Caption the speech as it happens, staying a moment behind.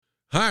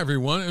Hi,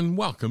 everyone, and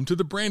welcome to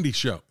the Brandy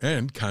Show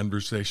and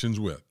Conversations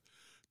with.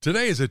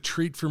 Today is a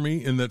treat for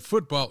me in that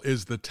football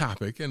is the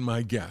topic, and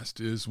my guest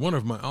is one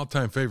of my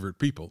all-time favorite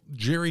people,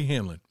 Jerry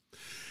Hanlon.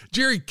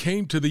 Jerry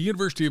came to the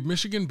University of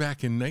Michigan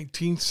back in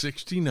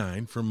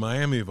 1969 from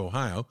Miami of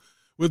Ohio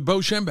with Bo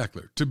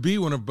Schembechler to be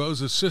one of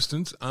Bo's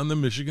assistants on the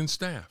Michigan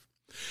staff.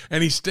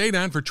 And he stayed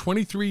on for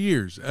 23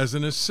 years as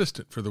an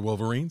assistant for the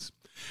Wolverines.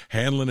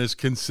 Hanlon is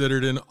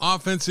considered an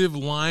offensive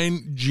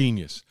line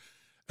genius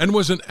and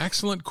was an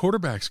excellent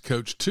quarterbacks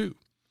coach, too.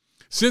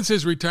 Since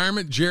his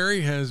retirement,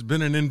 Jerry has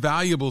been an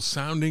invaluable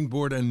sounding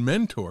board and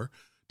mentor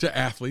to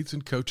athletes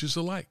and coaches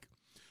alike.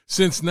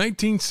 Since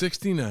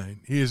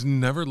 1969, he has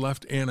never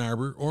left Ann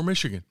Arbor or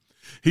Michigan.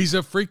 He's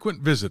a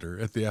frequent visitor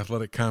at the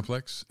athletic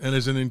complex and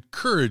is an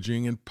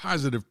encouraging and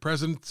positive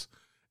presence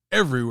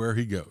everywhere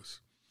he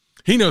goes.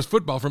 He knows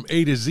football from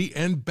A to Z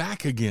and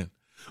back again.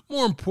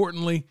 More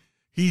importantly,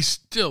 he's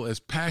still as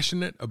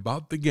passionate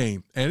about the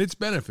game and its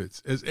benefits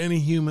as any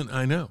human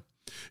I know.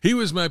 He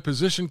was my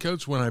position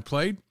coach when I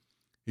played.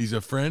 He's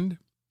a friend,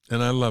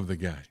 and I love the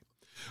guy.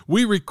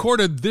 We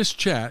recorded this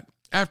chat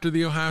after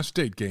the Ohio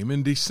State game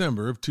in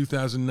December of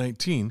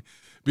 2019,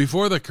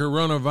 before the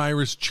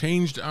coronavirus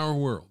changed our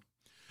world.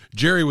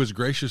 Jerry was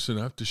gracious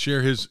enough to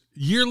share his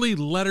yearly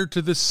letter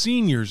to the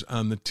seniors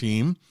on the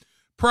team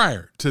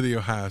prior to the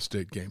Ohio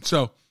State game.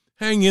 So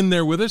hang in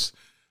there with us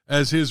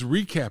as his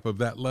recap of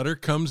that letter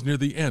comes near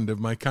the end of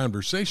my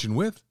conversation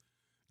with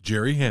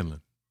Jerry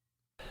Hanlon.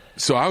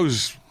 So I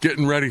was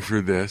getting ready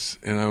for this,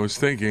 and I was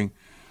thinking,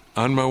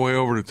 on my way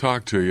over to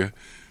talk to you,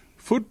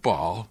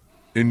 football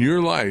in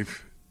your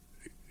life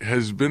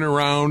has been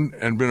around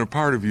and been a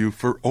part of you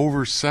for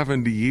over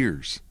 70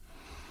 years.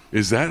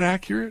 Is that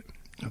accurate?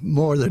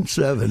 More than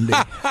 70.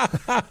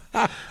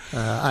 I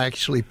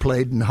actually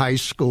played in high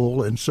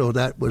school, and so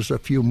that was a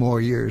few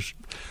more years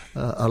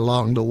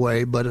along the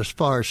way. But as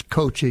far as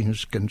coaching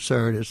is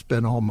concerned, it's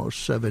been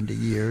almost 70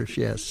 years,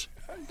 yes.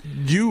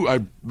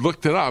 I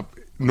looked it up.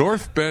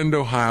 North Bend,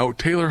 Ohio,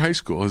 Taylor High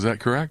School, is that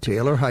correct?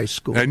 Taylor High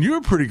School. And you were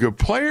a pretty good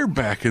player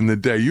back in the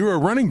day. You were a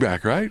running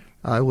back, right?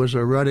 I was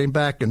a running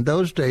back. In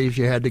those days,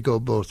 you had to go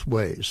both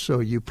ways.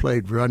 So you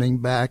played running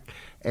back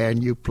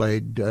and you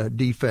played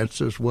defense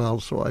as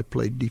well. So I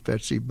played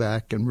defensive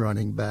back and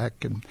running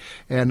back.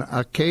 And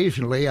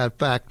occasionally, the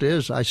fact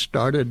is,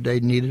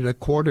 they needed a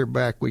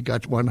quarterback. We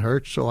got one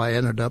hurt, so I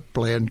ended up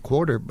playing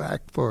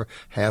quarterback for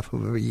half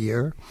of a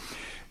year.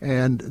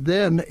 And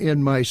then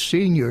in my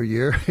senior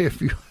year,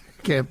 if you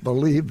can't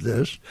believe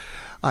this,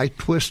 I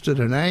twisted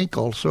an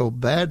ankle so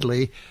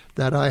badly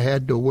that I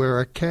had to wear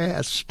a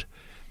cast.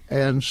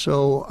 And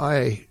so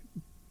I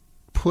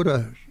put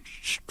a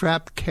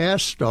strap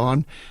cast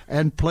on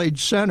and played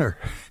center.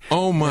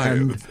 Oh, my.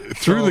 And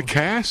through the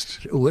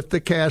cast? With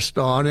the cast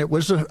on. It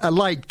was a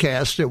light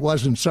cast. It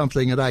wasn't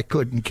something that I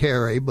couldn't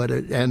carry,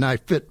 and I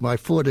fit my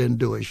foot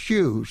into a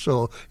shoe,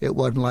 so it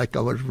wasn't like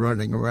I was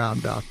running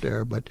around out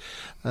there. But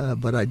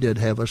I did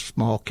have a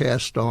small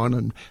cast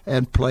on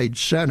and played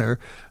center.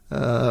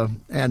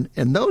 And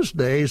in those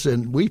days,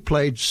 we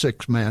played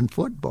six-man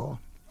football.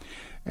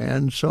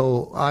 And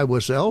so I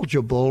was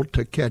eligible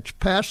to catch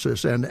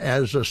passes. And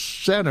as a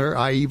center,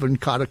 I even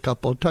caught a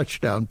couple of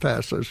touchdown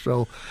passes.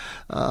 So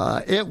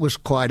it was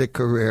quite a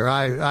career.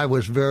 I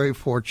was very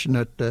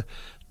fortunate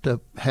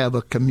to have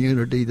a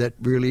community that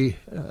really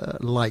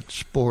liked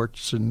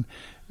sports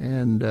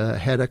and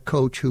had a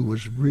coach who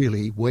was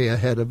really way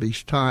ahead of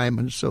his time.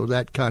 And so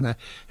that kind of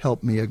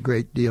helped me a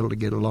great deal to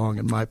get along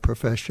in my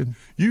profession.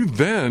 You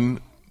then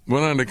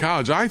went on to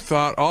college. I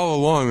thought all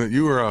along that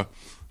you were a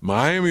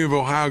Miami of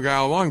Ohio guy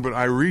all along, but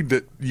I read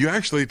that you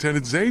actually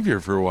attended Xavier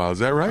for a while. Is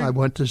that right? I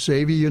went to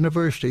Xavier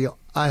University.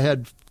 I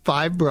had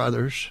four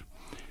brothers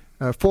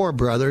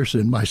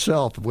and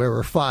myself. We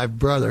were five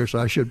brothers,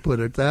 I should put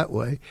it that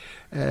way.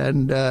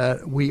 And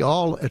we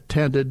all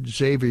attended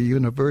Xavier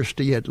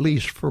University at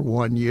least for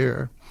 1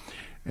 year.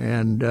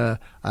 And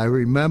I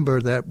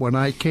remember that when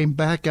I came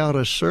back out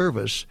of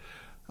service,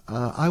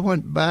 I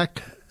went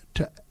back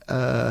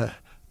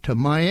to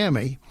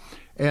Miami,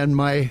 and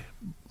my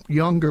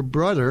younger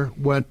brother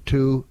went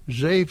to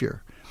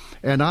Xavier,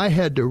 and I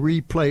had to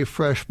replay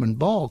freshman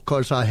ball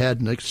because I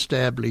hadn't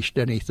established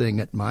anything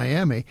at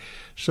Miami.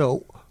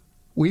 So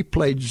we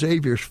played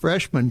Xavier's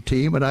freshman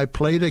team, and I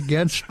played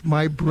against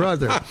my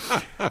brother.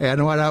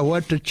 And when I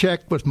went to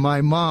check with my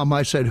mom,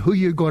 I said, "Who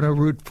you going to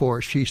root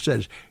for?" She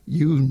says,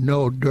 "You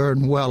know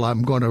darn well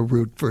I'm going to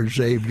root for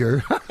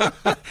Xavier."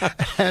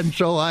 And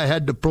so I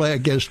had to play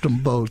against them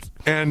both.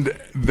 And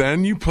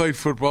then you played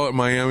football at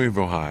Miami of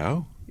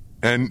Ohio,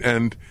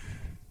 and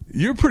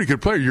you're a pretty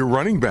good player. You're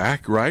running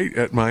back, right,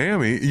 at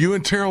Miami. You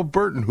and Terrell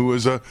Burton, who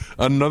was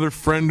another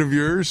friend of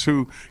yours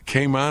who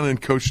came on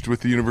and coached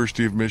with the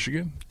University of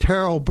Michigan.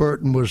 Terrell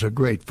Burton was a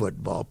great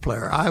football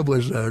player. I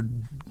was a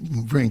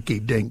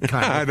rinky-dink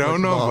kind of I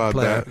don't know about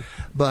player. that.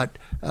 But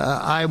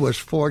I was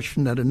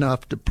fortunate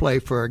enough to play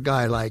for a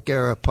guy like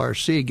Ara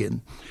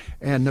Parsegian.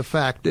 And the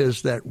fact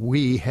is that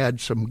we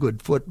had some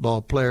good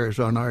football players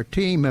on our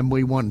team, and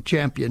we won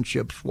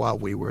championships while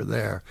we were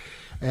there.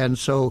 And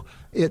so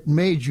it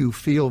made you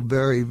feel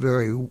very,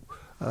 very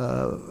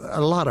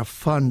a lot of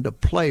fun to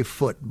play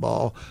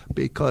football,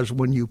 because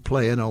when you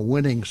play in a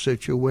winning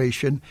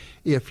situation,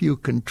 if you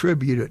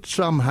contribute it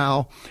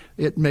somehow,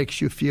 it makes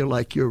you feel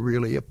like you're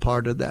really a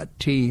part of that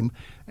team.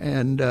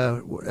 And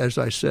as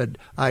I said,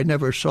 I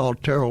never saw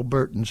Terrell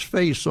Burton's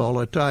face all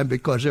the time,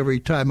 because every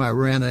time I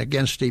ran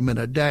against him in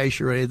a dash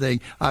or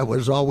anything, I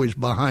was always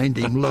behind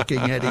him looking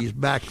at his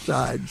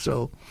backside.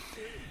 So,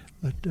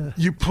 but,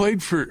 you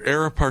played for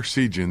Era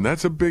Parsegian.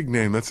 That's a big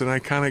name. That's an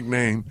iconic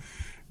name.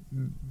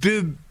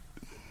 Did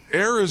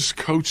Era's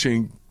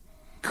coaching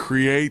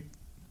create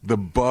the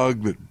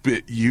bug that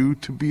bit you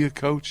to be a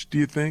coach, do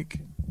you think?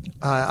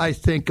 I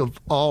think of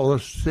all the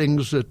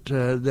things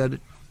that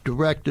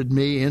directed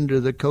me into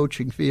the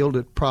coaching field,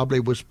 it probably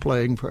was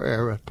playing for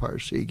Era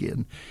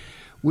Parsegian.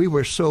 We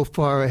were so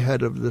far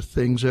ahead of the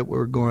things that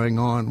were going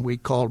on. We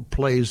called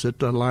plays at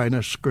the line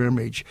of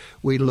scrimmage.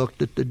 We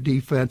looked at the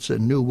defense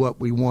and knew what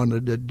we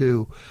wanted to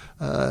do.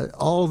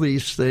 All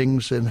these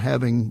things, and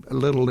having a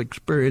little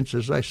experience,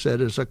 as I said,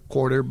 as a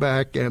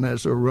quarterback and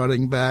as a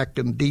running back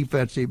and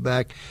defensive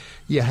back,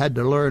 you had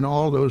to learn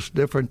all those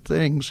different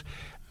things.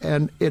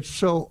 And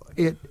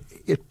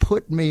it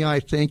put me, I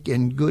think,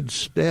 in good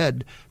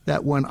stead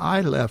that when I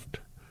left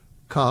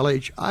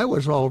college, I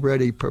was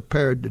already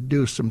prepared to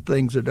do some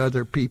things that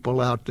other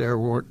people out there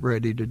weren't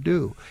ready to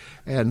do.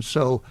 And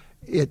so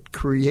it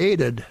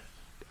created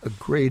a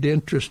great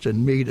interest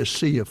in me to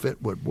see if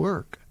it would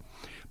work.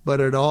 But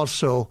it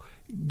also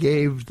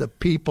gave the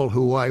people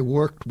who I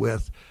worked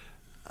with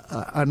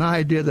an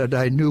idea that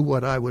I knew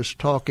what I was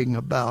talking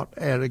about,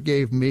 and it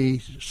gave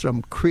me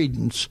some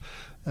credence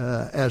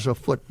as a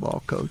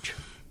football coach.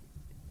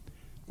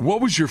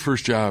 What was your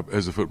first job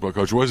as a football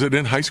coach? Was it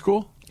in high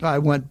school? I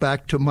went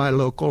back to my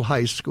local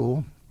high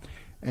school,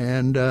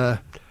 and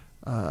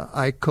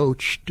I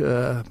coached.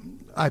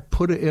 I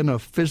put in a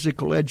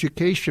physical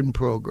education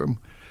program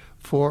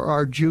for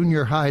our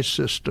junior high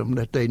system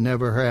that they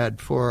never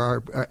had, for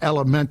our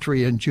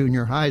elementary and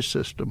junior high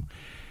system.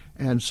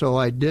 And so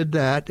I did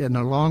that, and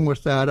along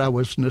with that, I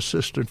was an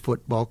assistant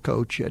football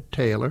coach at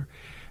Taylor,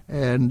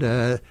 and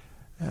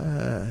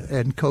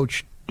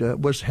coached.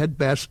 Was head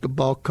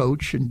basketball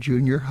coach in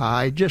junior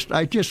high.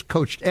 I just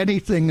coached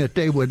anything that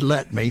they would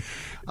let me.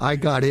 I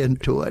got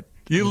into it.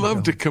 You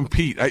love to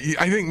compete. I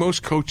think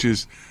most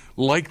coaches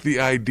like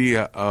the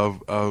idea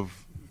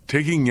of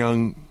taking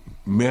young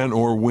men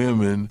or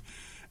women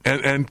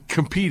and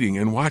competing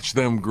and watch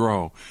them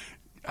grow.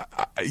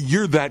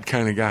 You're that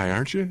kind of guy,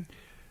 aren't you?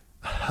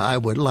 I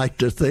would like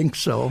to think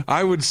so.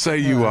 I would say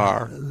you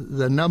are.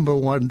 The number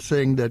one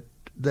thing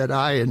that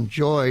I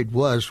enjoyed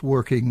was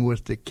working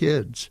with the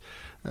kids.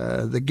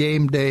 The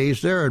game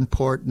days, they're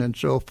important and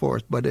so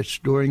forth, but it's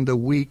during the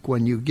week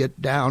when you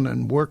get down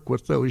and work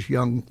with those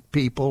young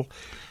people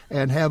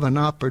and have an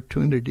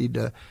opportunity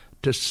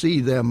to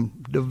see them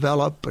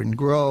develop and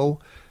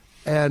grow.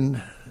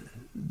 And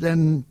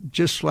then,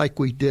 just like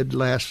we did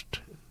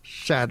last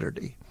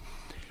Saturday,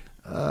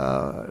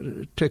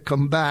 to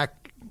come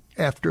back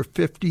after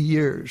 50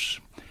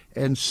 years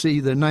and see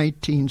the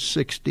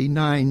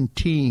 1969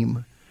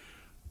 team,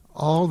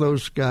 all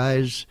those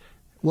guys.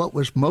 What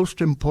was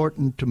most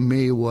important to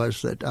me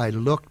was that I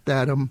looked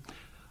at them.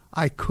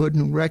 I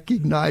couldn't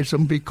recognize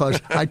them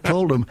because I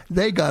told them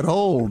they got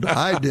old.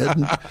 I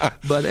didn't.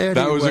 But anyway.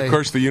 That was, of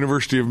course, the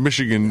University of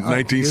Michigan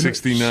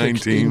 1969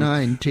 team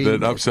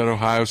that upset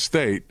Ohio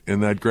State in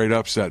that great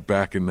upset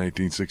back in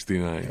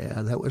 1969.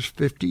 Yeah, that was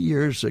 50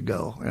 years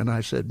ago. And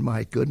I said,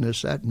 my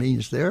goodness, that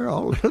means they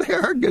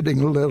are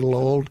getting a little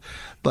old.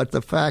 But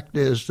the fact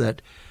is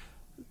that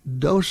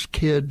those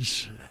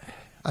kids,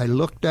 I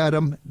looked at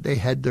them, they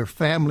had their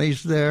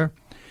families there,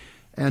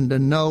 and to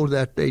know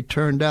that they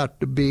turned out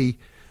to be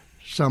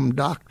some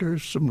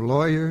doctors, some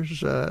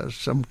lawyers,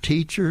 some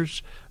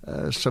teachers,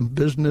 some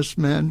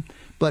businessmen,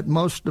 but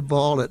most of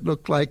all, it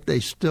looked like they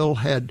still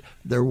had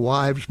their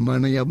wives.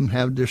 Many of them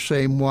have their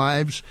same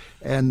wives,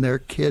 and their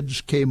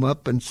kids came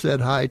up and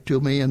said hi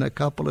to me in a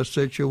couple of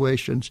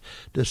situations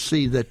to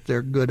see that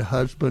they're good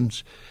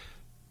husbands,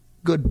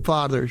 good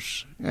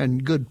fathers,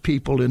 and good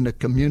people in the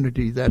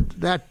community.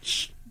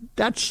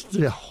 That's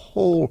the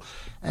whole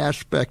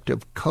aspect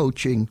of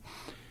coaching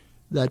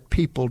that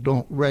people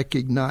don't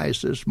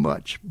recognize as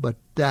much, but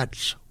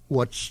that's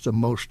what's the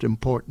most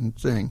important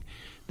thing,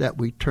 that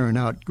we turn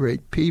out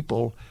great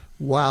people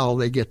while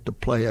they get to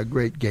play a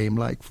great game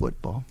like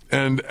football.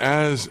 And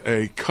as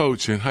a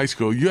coach in high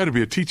school, you had to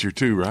be a teacher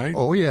too, right?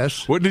 Oh,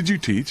 yes. What did you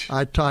teach?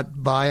 I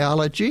taught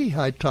biology.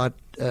 I taught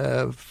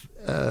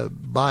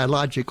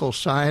biological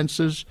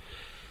sciences,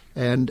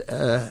 and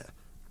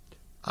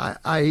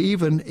I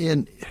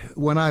even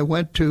when I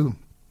went to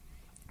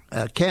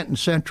Canton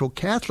Central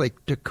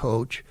Catholic to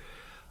coach,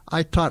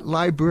 I taught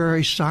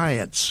library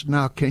science.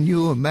 Now, can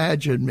you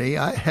imagine me?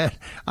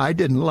 I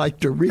didn't like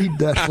to read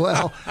that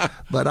well,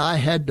 but I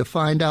had to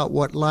find out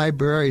what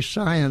library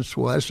science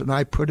was, and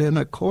I put in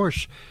a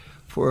course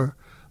for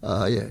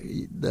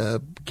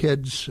the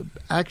kids.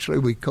 Actually,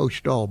 we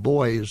coached all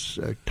boys,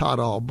 taught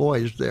all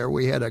boys there.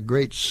 We had a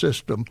great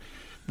system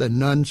The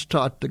nuns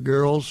taught the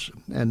girls,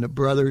 and the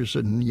brothers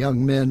and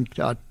young men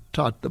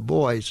taught the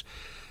boys,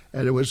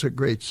 and it was a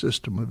great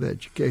system of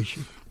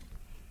education.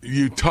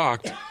 You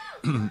talked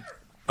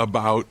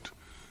about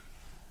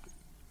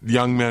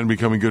young men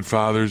becoming good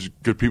fathers,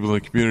 good people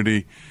in the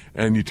community,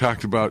 and you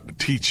talked about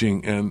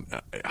teaching and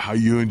how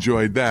you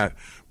enjoyed that.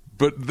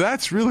 But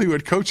that's really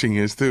what coaching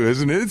is too,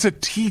 isn't it? It's a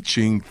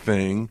teaching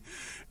thing,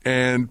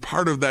 and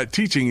part of that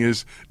teaching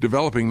is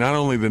developing not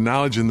only the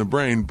knowledge in the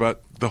brain,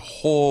 but the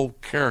whole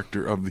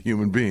character of the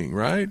human being,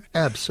 right?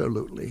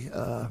 Absolutely.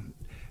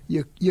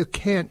 You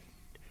can't,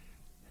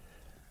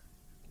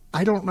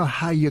 I don't know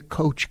how you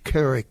coach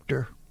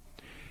character,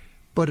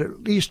 but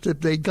at least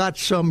if they got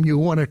some, you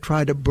want to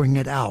try to bring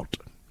it out.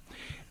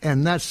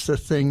 And that's the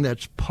thing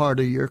that's part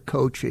of your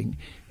coaching,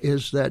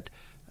 is that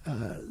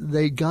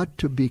they got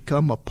to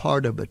become a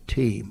part of a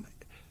team.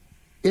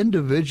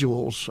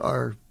 Individuals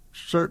are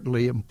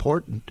certainly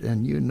important,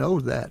 and you know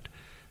that,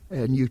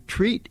 and you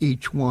treat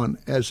each one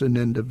as an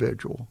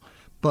individual.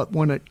 But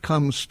when it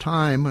comes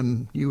time,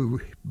 and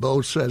Bo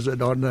says it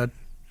on that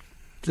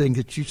thing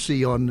that you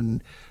see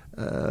on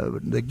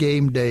the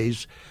game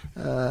days,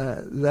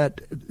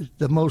 that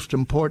the most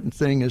important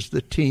thing is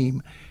the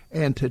team,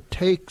 and to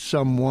take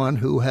someone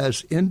who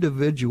has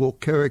individual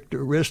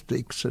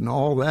characteristics and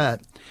all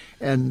that,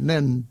 and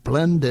then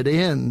blend it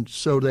in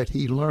so that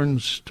he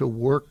learns to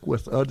work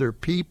with other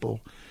people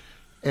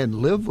and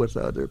live with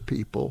other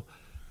people.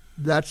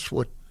 That's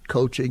what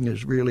coaching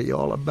is really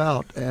all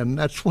about, and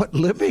that's what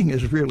living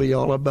is really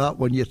all about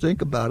when you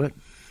think about it.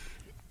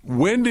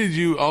 When did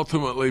you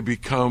ultimately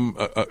become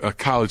a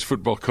college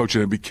football coach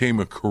and it became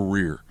a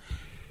career?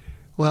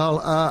 Well,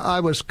 I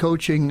was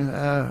coaching.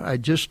 I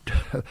just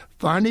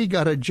finally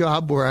got a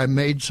job where I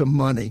made some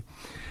money.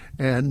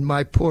 And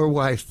my poor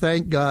wife,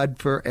 thank God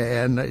for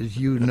Ann, as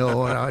you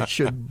know, and I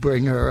should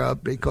bring her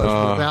up, because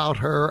without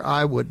her,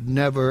 I would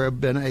never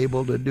have been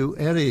able to do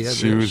any of this.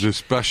 She was a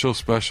special,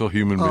 special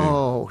human being.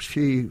 Oh,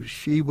 she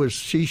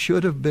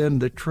should have been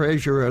the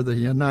treasurer of the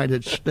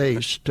United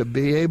States to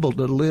be able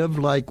to live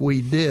like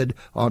we did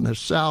on the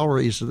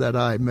salaries that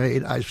I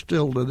made. I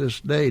still to this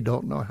day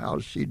don't know how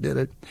she did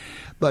it.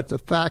 But the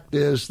fact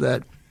is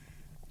that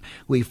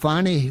we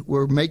finally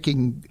were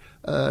making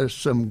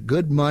some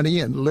good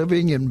money and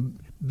living in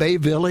Bay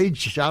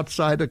Village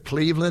outside of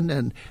Cleveland,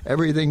 and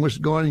everything was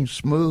going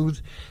smooth.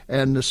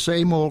 And the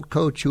same old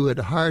coach who had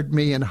hired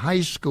me in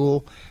high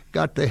school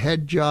got the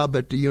head job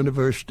at the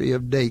University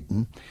of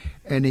Dayton.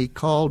 And he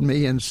called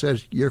me and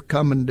says, "You're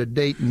coming to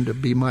Dayton to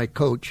be my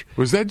coach."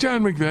 Was that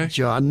John McVeigh?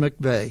 John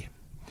McVeigh.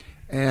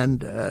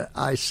 And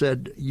I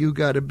said, "You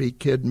got to be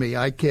kidding me.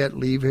 I can't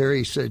leave here."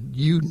 He said,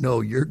 "You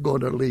know you're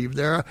going to leave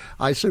there."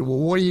 I said, "Well,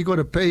 what are you going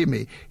to pay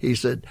me?" He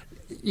said,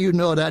 "You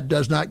know that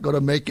does not going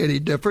to make any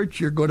difference.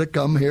 You're going to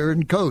come here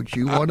and coach.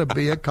 You want to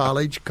be a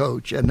college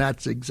coach." And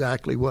that's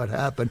exactly what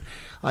happened.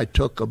 I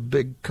took a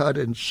big cut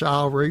in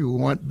salary. We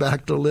went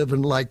back to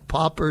living like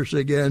paupers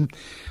again.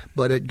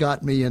 But it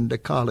got me into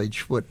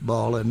college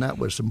football, and that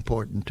was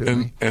important to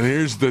me. And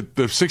here's the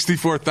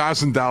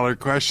 $64,000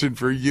 question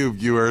for you.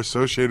 You are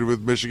associated with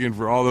Michigan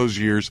for all those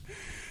years.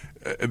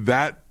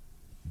 That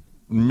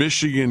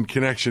Michigan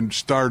connection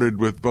started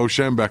with Bo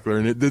Schembechler,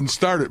 and it didn't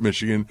start at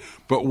Michigan.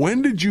 But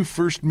when did you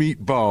first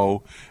meet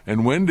Bo,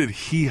 and when did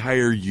he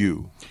hire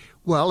you?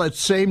 Well, at the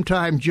same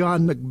time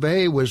John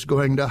McVeigh was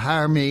going to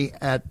hire me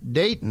at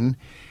Dayton,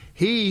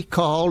 he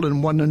called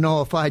and wanted to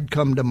know if I'd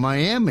come to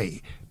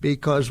Miami,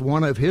 because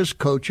one of his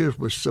coaches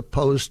was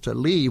supposed to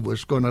leave,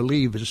 was going to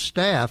leave his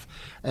staff,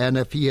 and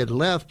if he had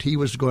left, he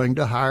was going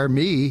to hire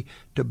me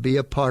to be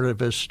a part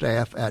of his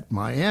staff at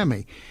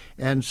Miami.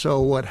 And so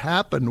what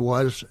happened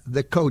was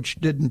the coach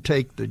didn't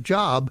take the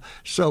job,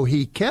 so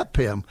he kept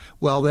him.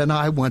 Well, then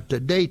I went to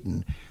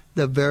Dayton.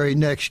 The very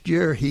next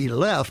year he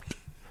left,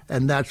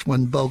 and that's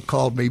when Bo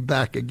called me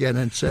back again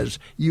and says,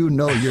 "You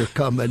know you're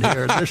coming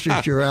here. This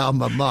is your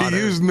alma mater."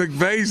 He used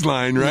McVeigh's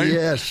line, right?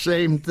 Yes,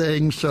 same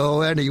thing.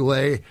 So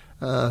anyway,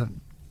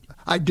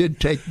 I did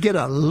get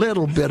a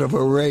little bit of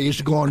a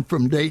raise going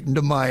from Dayton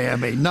to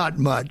Miami. Not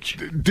much.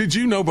 Did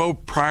you know Bo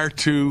prior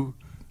to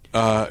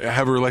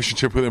have a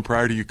relationship with him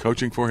prior to you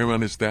coaching for him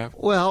on his staff?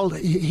 Well,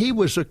 he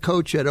was a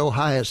coach at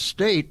Ohio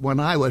State when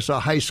I was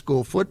a high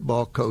school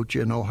football coach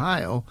in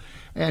Ohio.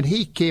 And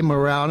he came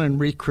around and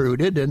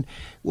recruited, and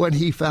when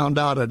he found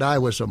out that I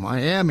was a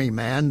Miami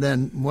man,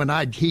 then when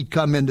he'd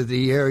come into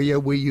the area,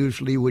 we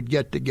usually would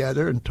get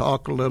together and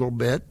talk a little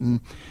bit,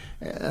 and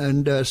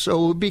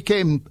so we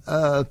became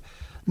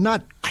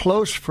not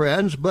close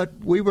friends, but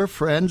we were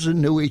friends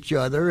and knew each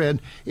other. And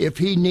if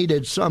he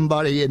needed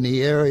somebody in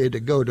the area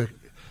to go to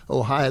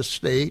Ohio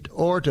State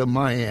or to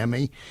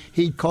Miami,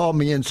 he'd call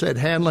me and said,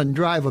 "Hanlon,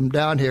 drive him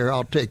down here.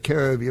 I'll take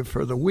care of you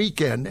for the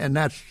weekend." And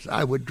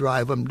I would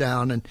drive him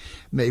down and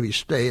maybe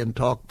stay and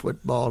talk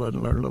football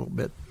and learn a little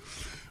bit.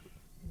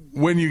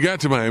 When you got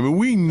to Miami,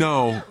 we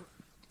know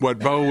what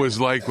Bo was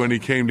like when he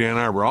came to Ann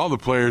Arbor. All the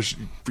players,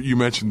 you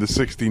mentioned the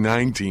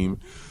 69 team,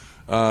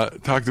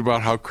 talked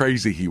about how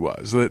crazy he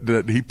was,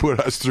 that he put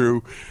us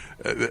through.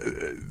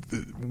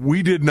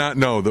 we did not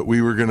know that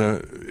we were going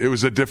to, it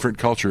was a different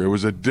culture. It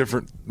was a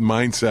different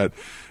mindset,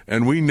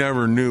 and we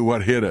never knew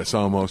what hit us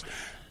almost.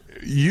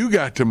 You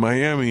got to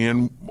Miami,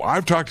 and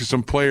I've talked to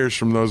some players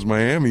from those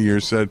Miami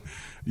years, said,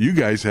 you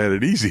guys had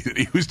it easy, that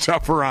he was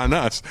tougher on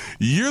us.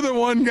 You're the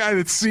one guy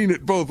that's seen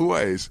it both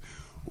ways.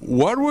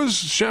 What was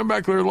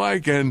Schembechler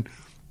like, and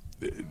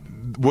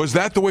was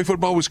that the way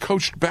football was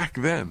coached back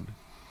then?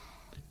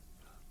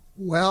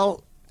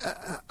 Well,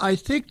 I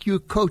think you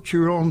coach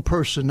your own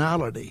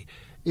personality.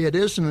 It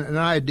isn't an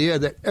idea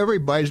that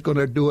everybody's going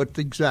to do it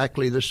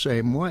exactly the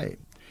same way.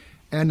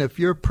 And if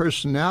your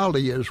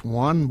personality is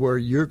one where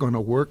you're going to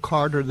work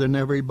harder than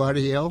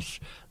everybody else,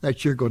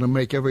 that you're going to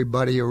make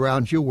everybody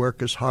around you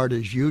work as hard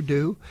as you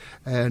do,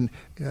 and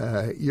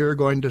you're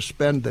going to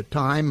spend the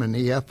time and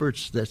the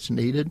efforts that's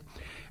needed.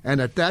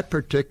 And at that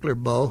particular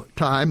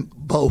time,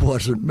 Bo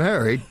wasn't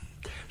married,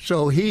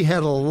 so he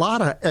had a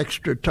lot of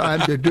extra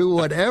time to do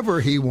whatever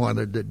he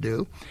wanted to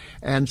do.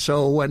 And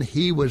so when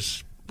he would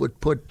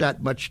put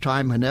that much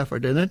time and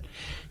effort in it,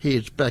 he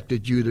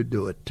expected you to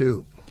do it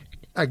too.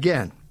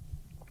 Again,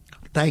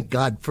 thank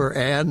God for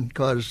Ann,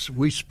 because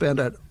we spent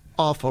an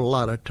awful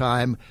lot of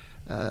time,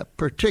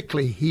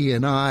 particularly he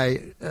and I,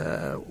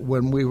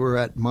 when we were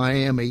at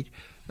Miami,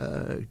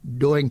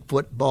 doing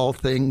football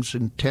things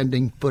and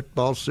tending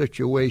football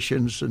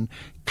situations and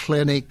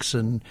clinics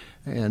and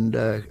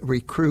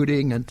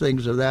recruiting and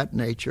things of that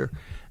nature.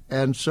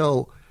 And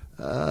so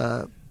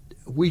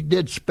we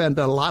did spend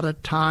a lot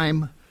of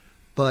time,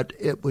 but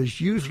it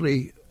was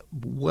usually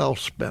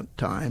well-spent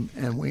time,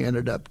 and we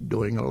ended up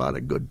doing a lot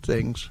of good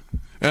things.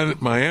 And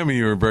at Miami,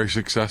 you were very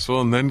successful,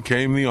 and then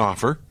came the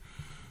offer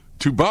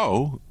to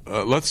Bo.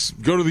 Let's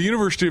go to the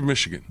University of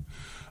Michigan.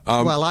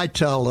 Well, I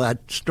tell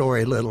that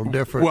story a little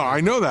different. Well,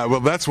 I know that. Well,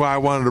 that's why I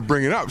wanted to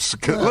bring it up. So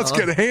let's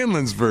get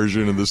Hanlon's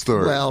version of the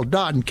story. Well,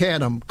 Don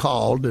Canham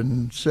called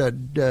and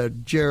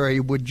said, Jerry,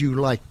 would you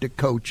like to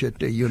coach at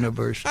the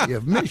University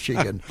of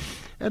Michigan?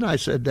 And I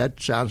said,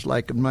 that sounds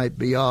like it might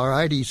be all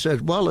right. He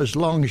said, well, as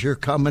long as you're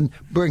coming,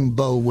 bring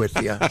Bo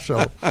with you.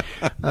 So,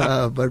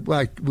 but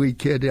I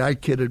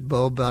kidded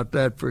Bo about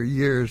that for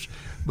years.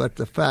 But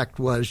the fact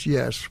was,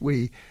 yes,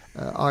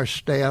 our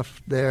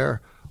staff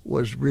there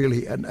was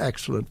really an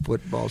excellent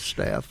football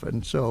staff.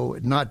 And so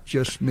not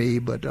just me,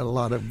 but a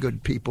lot of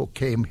good people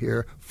came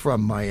here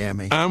from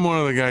Miami. I'm one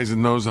of the guys that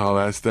knows all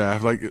that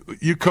staff. Like,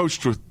 you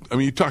coached with, I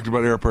mean, you talked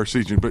about Air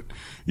Parsegian, but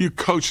you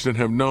coached and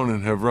have known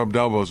and have rubbed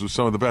elbows with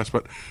some of the best.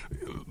 But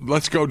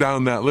let's go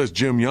down that list.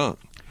 Jim Young,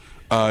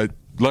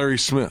 Larry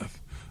Smith,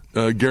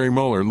 Gary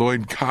Moeller,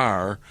 Lloyd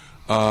Carr,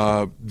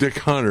 Dick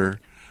Hunter,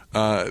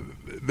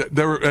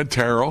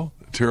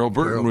 Terrell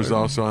Burton was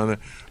also on it.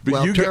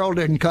 But Terrell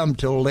didn't come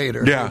till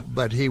later. Yeah,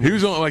 but he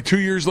was only like 2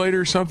 years later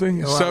or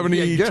something,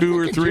 72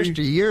 or 3. Just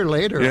a year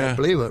later, yeah. I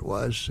believe it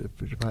was,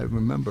 if I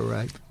remember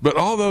right. But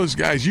all those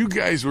guys, you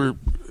guys were,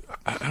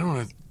 I don't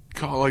want to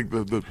call it like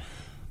the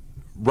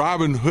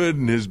Robin Hood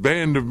and his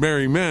band of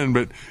merry men,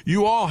 but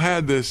you all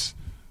had this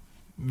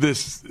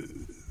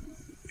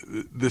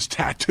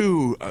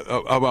tattoo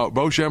about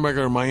Bo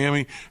Schembechler in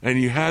Miami, and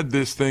you had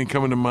this thing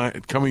coming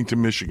to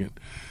Michigan.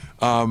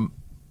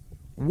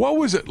 What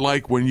was it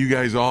like when you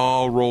guys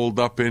all rolled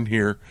up in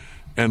here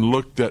and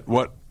looked at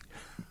what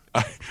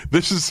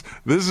this is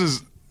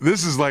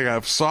like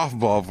a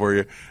softball for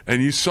you,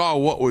 and you saw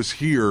what was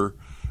here?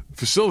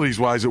 Facilities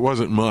wise, it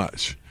wasn't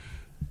much,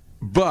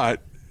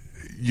 but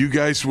you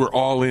guys were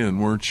all in,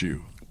 weren't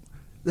you?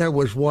 There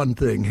was one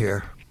thing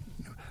here.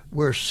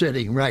 We're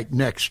sitting right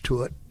next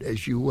to it,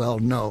 as you well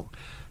know,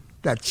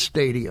 that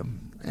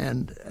stadium.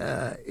 And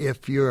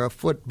if you're a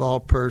football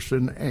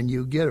person and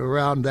you get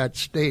around that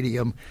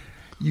stadium,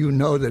 you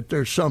know that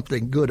there's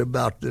something good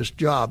about this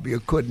job. You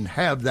couldn't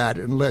have that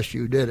unless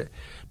you did it.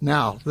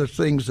 Now, the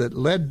things that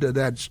led to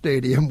that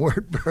stadium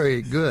weren't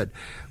very good.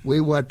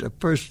 The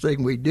first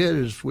thing we did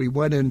is we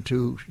went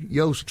into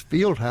Yost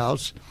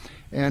Fieldhouse,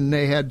 and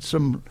they had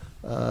some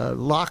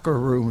locker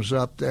rooms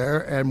up there,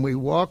 and we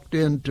walked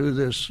into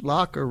this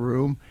locker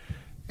room,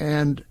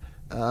 and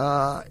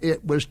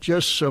it was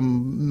just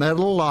some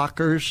metal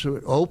lockers,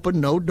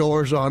 open, no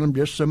doors on them,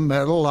 just some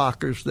metal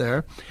lockers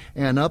there.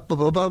 And up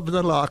above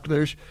the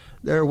lockers,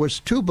 there was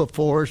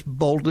 2x4s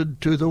bolted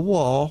to the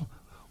wall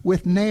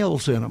with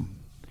nails in them.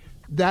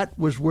 That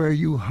was where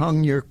you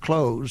hung your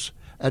clothes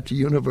at the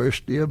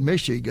University of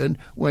Michigan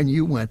when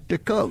you went to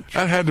coach.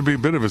 That had to be a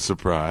bit of a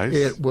surprise.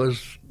 It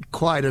was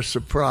quite a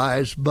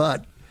surprise,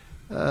 but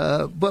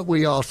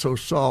we also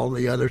saw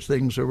the other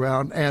things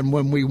around. And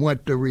when we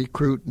went to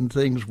recruit and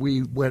things,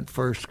 we went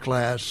first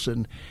class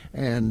and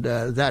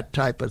that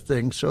type of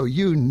thing. So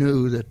you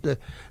knew that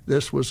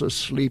this was a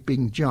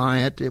sleeping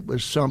giant. It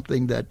was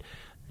something that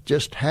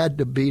just had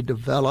to be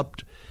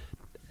developed.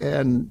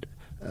 And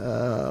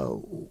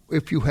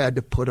if you had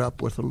to put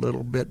up with a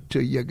little bit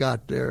till you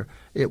got there,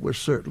 it was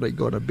certainly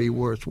going to be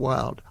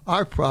worthwhile.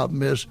 Our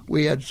problem is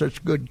we had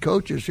such good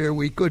coaches here,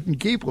 we couldn't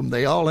keep them.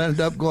 They all ended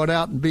up going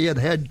out and being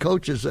head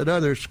coaches at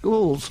other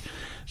schools.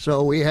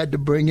 So we had to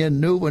bring in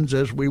new ones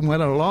as we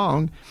went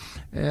along.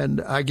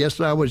 And I guess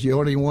I was the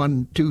only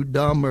one too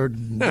dumb or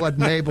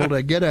wasn't able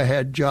to get a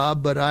head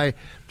job. But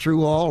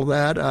through all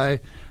that, I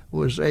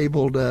was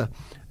able to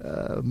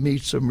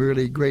meet some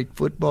really great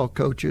football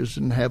coaches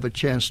and have a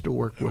chance to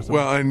work with them.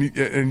 Well,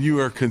 and you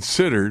are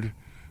considered,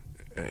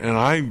 and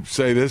I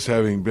say this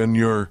having been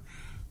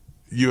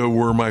you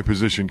were my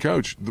position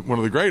coach, one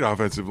of the great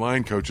offensive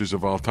line coaches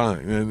of all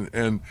time,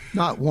 and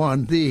not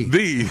one,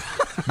 the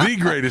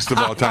greatest of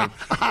all time.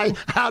 I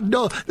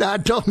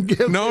don't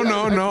give. No.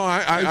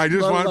 I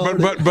just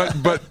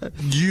want, but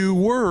you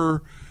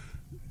were.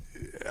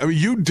 I mean,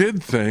 you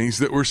did things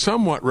that were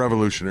somewhat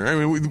revolutionary. I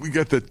mean, we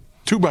got the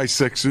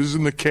 2x6s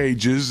and the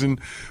cages, and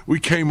we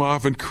came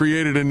off and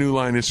created a new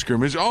line of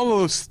scrimmage. All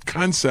those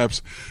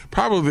concepts,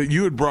 probably that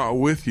you had brought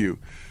with you.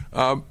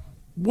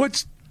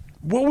 What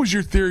was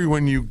your theory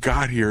when you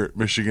got here at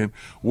Michigan?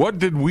 What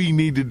did we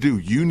need to do?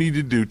 You need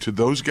to do to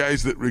those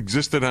guys that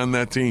existed on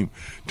that team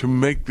to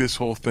make this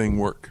whole thing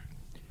work?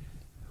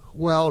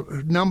 Well,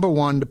 number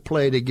one, to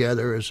play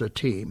together as a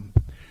team.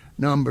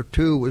 Number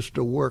two was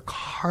to work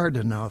hard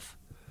enough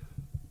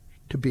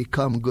to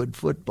become good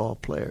football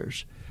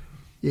players.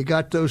 You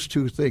got those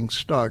two things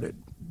started.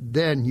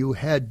 Then you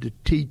had to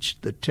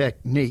teach the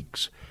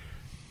techniques.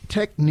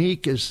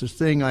 Technique is the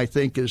thing I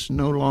think is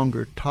no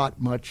longer taught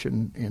much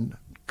in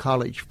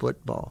college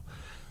football.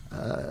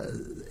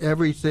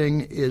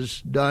 Everything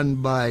is done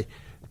by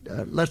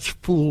let's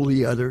fool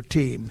the other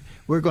team.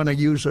 We're going to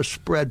use a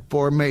spread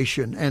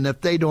formation, and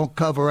if they don't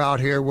cover out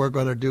here, we're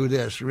going to do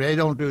this. They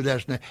don't do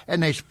this.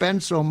 And they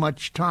spend so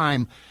much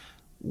time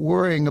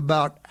worrying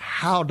about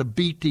how to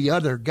beat the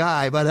other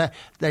guy, but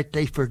that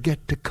they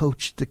forget to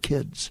coach the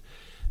kids.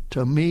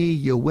 To me,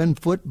 you win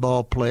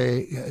football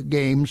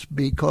games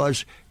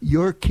because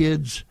your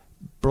kids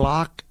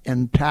block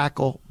and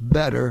tackle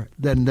better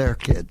than their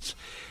kids.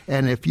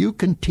 And if you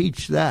can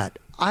teach that,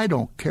 I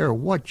don't care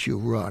what you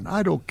run.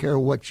 I don't care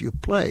what you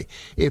play.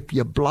 If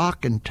you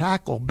block and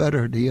tackle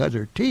better than the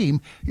other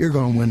team, you're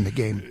going to win the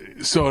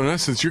game. So in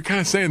essence, you're kind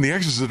of saying the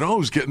X's and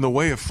O's get in the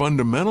way of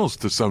fundamentals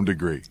to some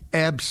degree.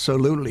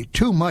 Absolutely.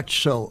 Too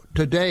much so.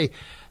 Today,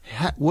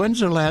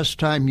 when's the last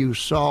time you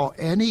saw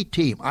any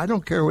team? I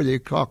don't care whether you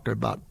talk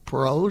about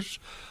pros.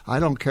 I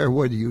don't care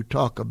whether you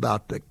talk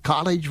about the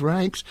college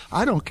ranks.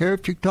 I don't care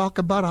if you talk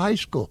about high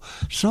school.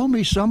 Show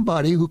me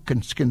somebody who can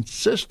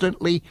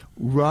consistently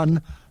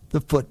run the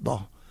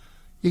football.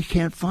 You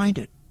can't find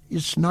it.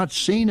 It's not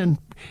seen, and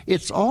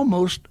it's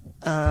almost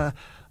a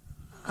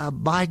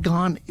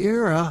bygone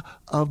era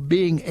of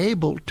being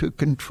able to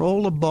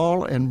control the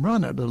ball and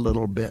run it a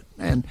little bit.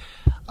 And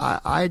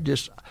I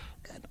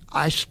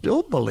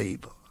still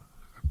believe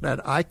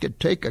that I could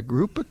take a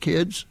group of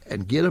kids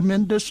and get them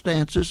into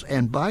stances,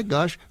 and by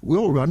gosh,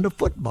 we'll run the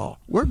football.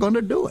 We're going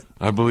to do it.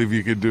 I believe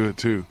you could do it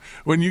too.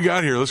 When you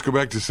got here, let's go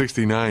back to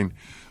 '69.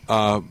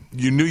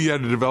 You knew you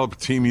had to develop a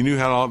team. You knew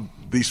how all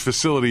these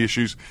facility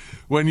issues.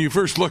 When you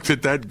first looked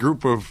at that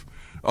group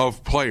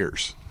of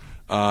players,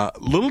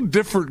 little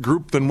different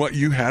group than what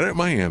you had at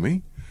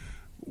Miami.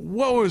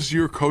 What was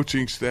your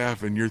coaching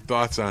staff and your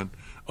thoughts on,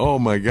 oh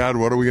my God,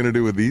 what are we going to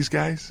do with these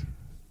guys?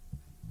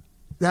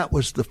 That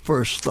was the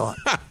first thought.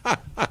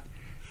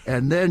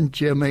 And then,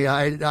 Jimmy,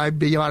 I'd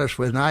be honest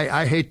with you, and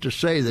I hate to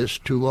say this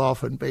too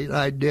often, but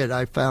I did.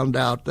 I found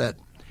out that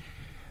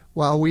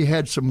while we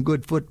had some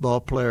good football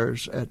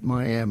players at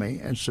Miami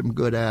and some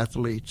good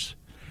athletes,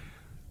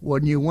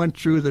 when you went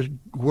through the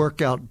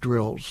workout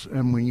drills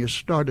and when you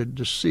started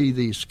to see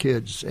these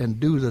kids and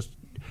do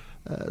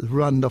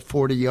run the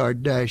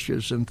 40-yard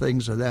dashes and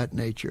things of that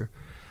nature,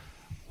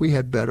 we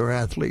had better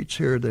athletes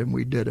here than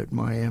we did at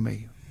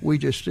Miami. We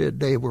just did.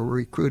 They were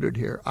recruited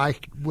here. I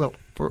will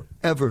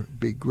forever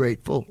be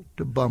grateful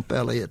to Bump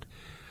Elliott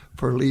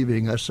for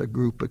leaving us a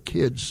group of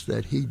kids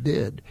that he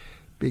did,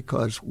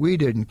 because we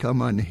didn't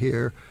come on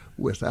here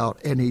without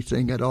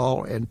anything at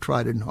all and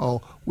try to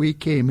know. We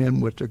came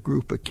in with a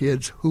group of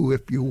kids who,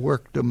 if you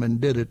worked them and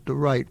did it the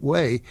right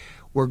way,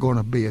 were going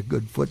to be a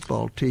good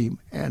football team.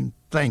 And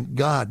thank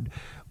God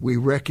we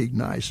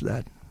recognized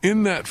that.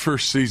 In that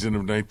first season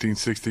of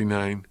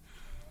 1969,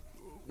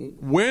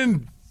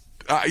 when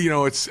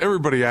it's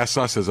everybody asks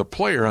us as a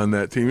player on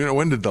that team,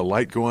 when did the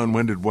light go on?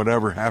 When did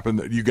whatever happen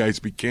that you guys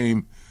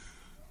became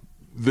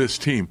this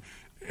team?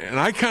 And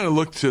I kind of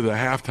looked to the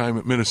halftime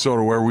at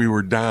Minnesota where we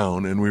were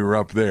down and we were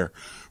up there.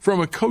 From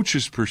a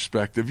coach's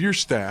perspective, your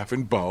staff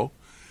and Bo,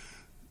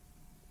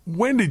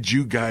 when did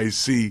you guys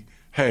see,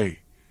 hey,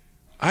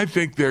 I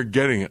think they're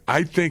getting it.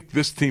 I think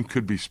this team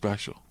could be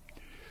special?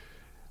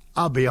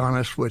 I'll be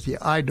honest with you.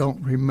 I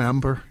don't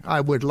remember.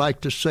 I would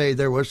like to say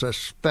there was a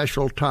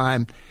special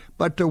time,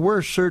 but there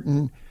were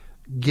certain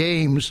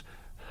games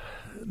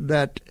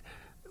that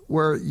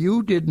where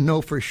you didn't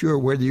know for sure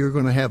whether you were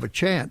going to have a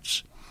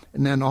chance.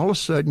 And then all of a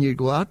sudden you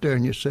go out there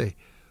and you say,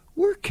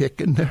 we're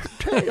kicking their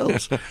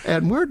tails,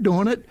 and we're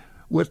doing it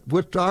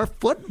with our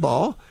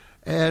football.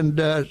 And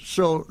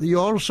so you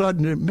all of a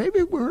sudden,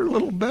 maybe we're a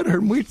little better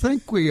than we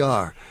think we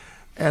are.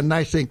 And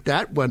I think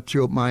that went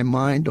through my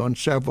mind on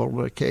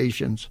several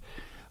occasions.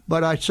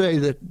 But I'd say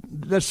that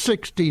the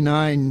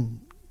 69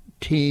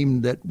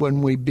 team that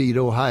when we beat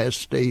Ohio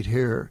State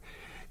here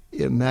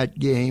in that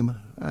game,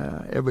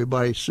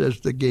 everybody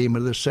says the game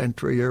of the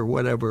century or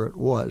whatever it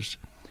was.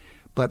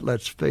 But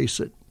let's face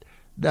it,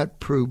 that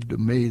proved to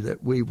me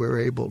that we were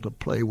able to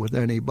play with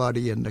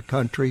anybody in the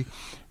country.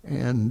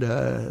 And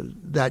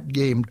that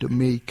game to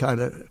me kind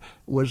of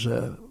was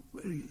a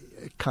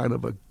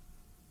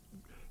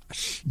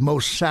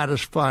most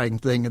satisfying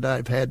thing that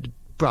I've had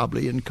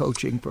probably in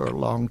coaching for a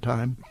long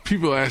time.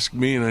 People ask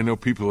me, and I know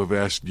people have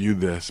asked you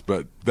this,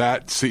 but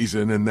that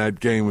season and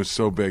that game was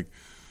so big.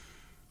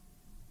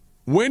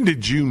 When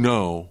did you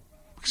know?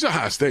 Because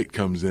Ohio State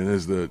comes in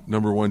as the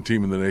number one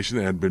team in the nation.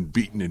 They hadn't been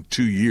beaten in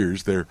 2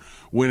 years. Their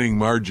winning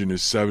margin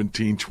is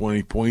 17,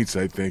 20 points,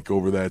 I think,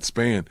 over that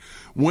span.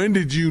 When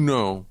did you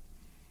know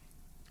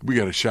we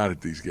got a shot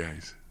at these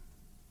guys?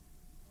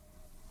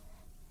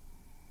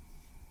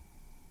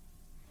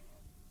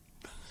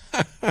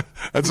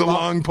 That's a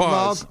long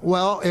pause.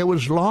 Well, it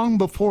was long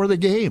before the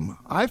game.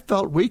 I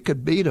felt we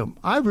could beat them.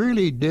 I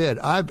really did.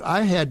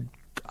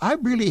 I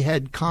really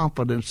had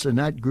confidence in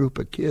that group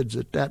of kids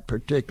at that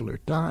particular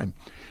time.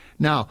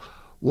 Now,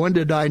 when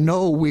did I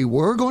know we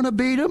were going to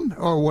beat them,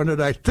 or when did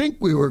I think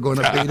we were going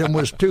to beat them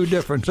was two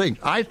different things.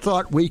 I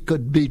thought we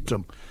could beat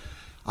them.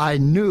 I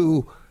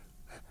knew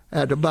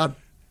at about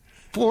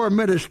 4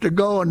 minutes to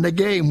go in the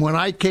game when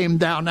I came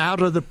down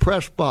out of the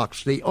press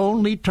box, the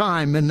only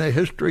time in the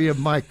history of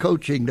my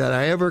coaching that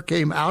I ever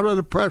came out of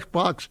the press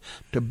box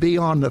to be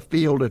on the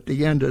field at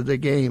the end of the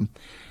game.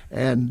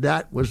 And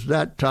that was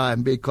that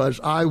time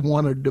because I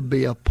wanted to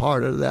be a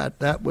part of that.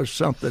 That was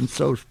something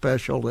so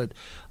special that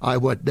I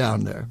went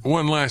down there.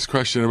 One last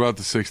question about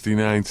the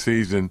 69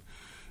 season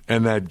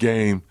and that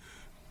game.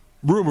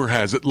 Rumor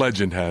has it,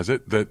 legend has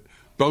it, that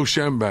Bo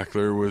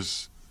Schembechler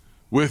was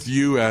with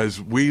you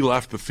as we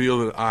left the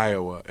field at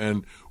Iowa,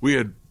 and we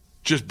had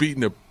just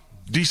beaten a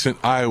decent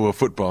Iowa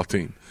football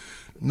team.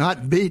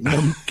 Not beating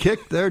them,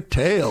 kicked their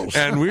tails.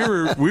 And we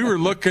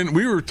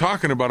were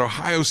talking about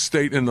Ohio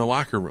State in the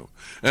locker room.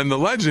 And the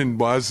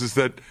legend is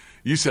that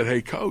you said,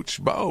 "Hey,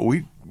 Coach Bo,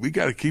 we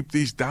got to keep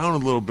these down a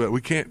little bit. We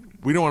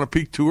don't want to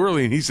peak too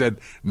early." And he said,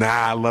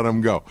 "Nah, let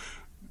them go."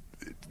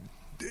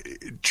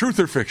 Truth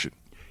or fiction?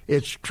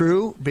 It's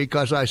true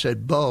because I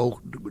said, Bo,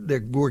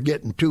 we're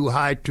getting too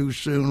high too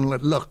soon.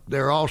 Look,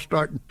 they're all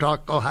starting to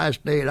talk Ohio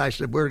State. I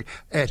said,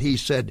 and he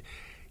said,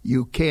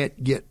 you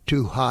can't get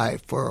too high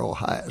for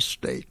Ohio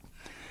State.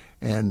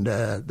 And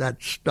that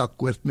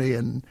stuck with me,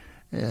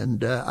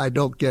 and I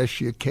don't guess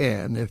you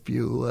can if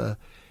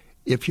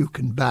you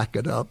can back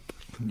it up.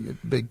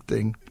 Big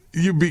thing.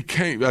 You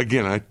became,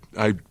 again,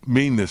 I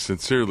mean this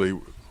sincerely,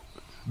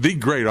 the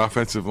great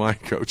offensive line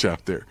coach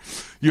out there.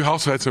 You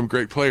also had some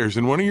great players,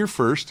 and one of your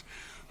first,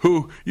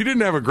 who you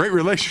didn't have a great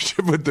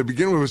relationship with to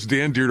begin with, was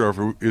Dan Deerdorf,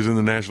 who is in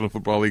the National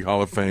Football League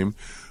Hall of Fame,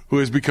 who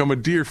has become a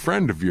dear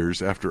friend of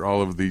yours after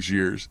all of these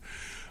years.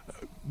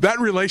 That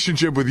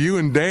relationship with you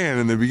and Dan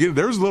in the beginning,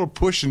 there was a little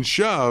push and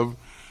shove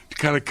to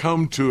kind of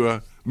come to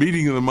a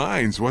meeting of the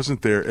minds,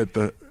 wasn't there,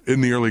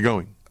 in the early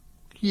going?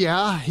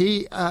 Yeah,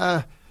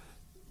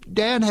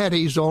 Dan had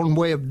his own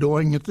way of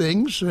doing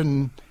things,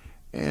 and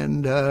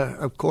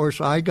of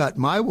course, I got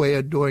my way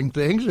of doing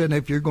things, and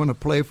if you're going to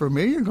play for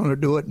me, you're going to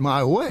do it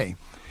my way.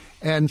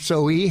 And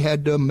so he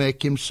had to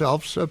make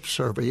himself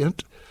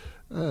subservient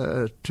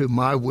to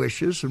my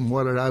wishes and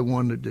what I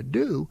wanted to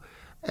do.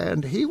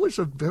 And he was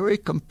a very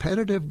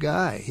competitive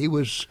guy. He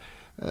was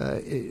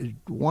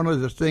one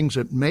of the things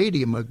that made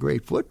him a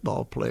great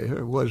football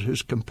player was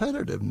his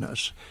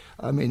competitiveness.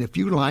 I mean, if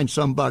you line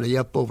somebody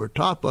up over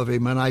top of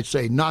him and I'd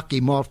say, knock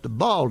him off the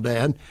ball,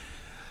 Dan,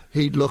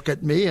 he'd look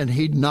at me and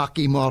he'd knock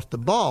him off the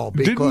ball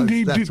because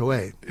that's the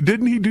way.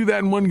 Didn't he do that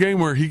in one game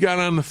where he got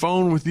on the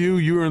phone with you?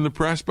 You were in the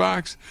press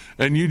box,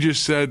 and you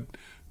just said,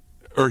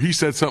 or he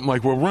said something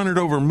like, well, run it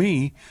over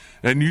me.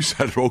 And you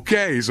said,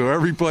 okay. So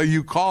every play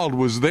you called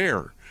was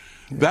there.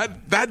 Yeah.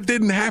 That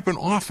didn't happen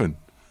often,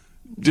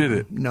 did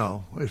it?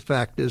 No. The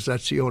fact is,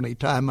 that's the only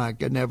time I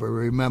can ever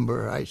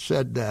remember I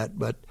said that.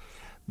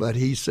 But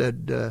he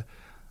said,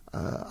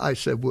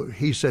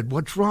 he said,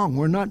 what's wrong?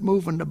 We're not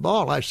moving the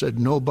ball. I said,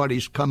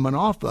 nobody's coming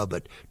off of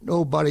it.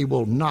 Nobody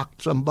will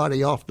knock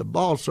somebody off the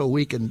ball so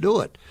we can do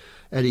it.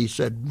 And he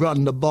said,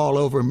 run the ball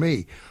over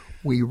me.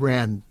 We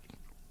ran,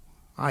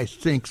 I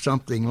think,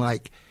 something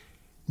like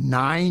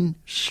 9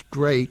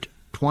 straight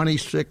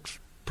 26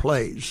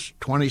 plays,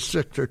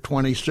 26 or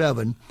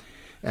 27,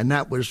 and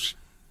that was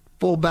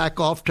fullback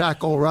off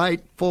tackle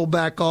right,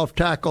 fullback off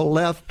tackle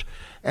left,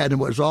 and it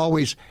was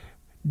always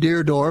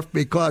Deerdorf,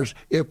 because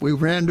if we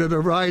ran to the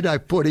right, I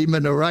put him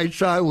in the right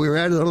side. We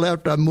ran to the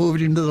left, I moved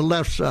him to the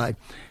left side.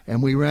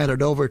 And we ran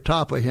it over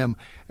top of him,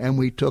 and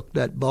we took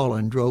that ball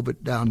and drove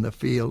it down the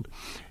field.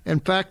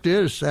 And fact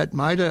is,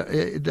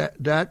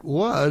 that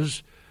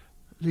was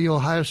the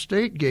Ohio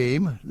State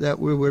game that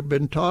we were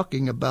been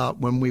talking about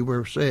when we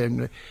were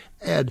saying,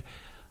 Ed,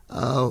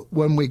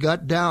 when we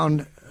got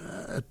down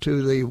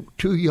to the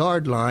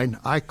 2-yard line,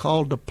 I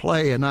called the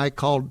play, and I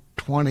called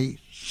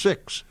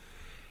 26.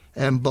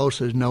 And Bo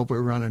says, no,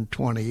 we're running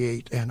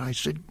 28. And I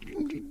said,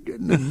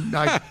 And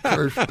I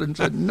cursed and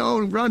said, no,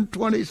 run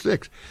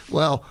 26.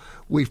 Well,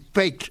 we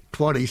faked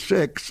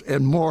 26,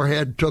 and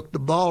Moorhead took the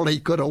ball. He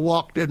could have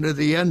walked into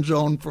the end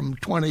zone from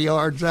 20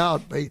 yards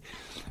out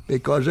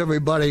because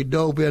everybody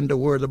dove into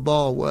where the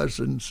ball was,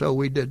 and so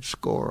we did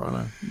score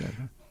on it.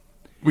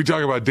 We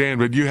talk about Dan,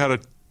 but you had a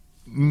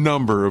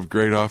number of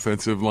great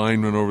offensive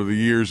linemen over the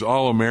years,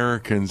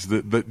 All-Americans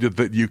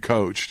that you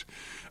coached.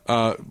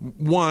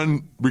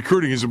 One,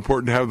 recruiting is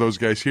important to have those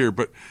guys here,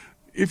 but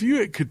if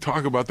you could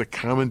talk about the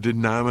common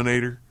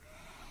denominator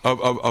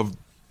of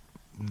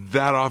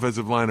that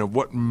offensive line, of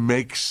what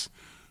makes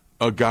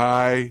a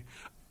guy,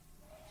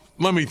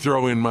 let me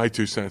throw in my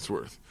 2 cents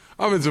worth.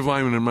 Offensive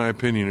linemen, in my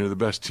opinion, are the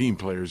best team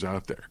players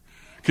out there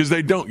because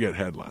they don't get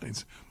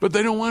headlines, but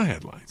they don't want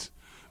headlines.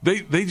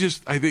 They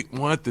just, I think,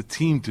 want the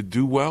team to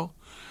do well.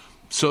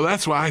 So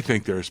that's why I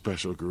think they're a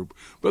special group.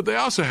 But they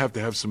also have to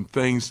have some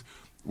things,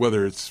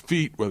 whether it's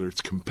feet, whether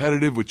it's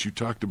competitive, which you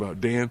talked about,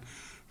 Dan.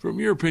 From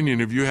your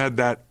opinion, if you had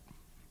that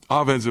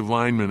offensive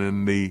lineman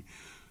and the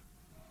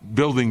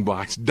building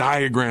blocks,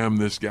 diagram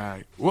this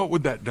guy, what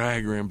would that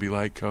diagram be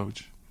like,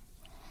 Coach?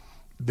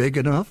 Big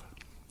enough,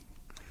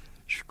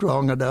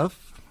 strong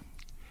enough,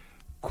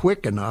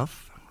 quick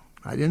enough.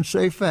 I didn't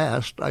say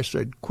fast. I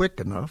said quick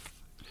enough.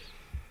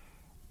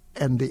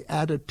 And the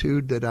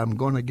attitude that I'm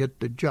going to get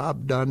the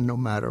job done no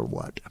matter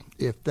what.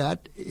 If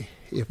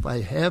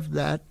I have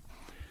that,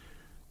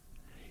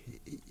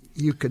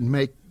 you can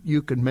make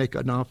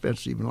an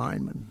offensive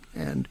lineman.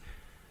 And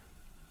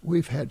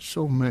we've had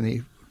so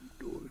many.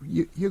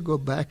 You go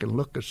back and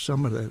look at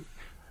some of the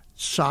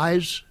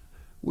size.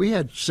 We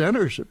had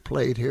centers that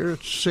played here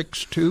at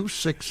 6'2",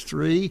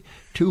 6'3",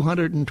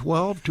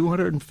 212,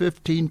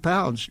 215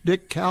 pounds.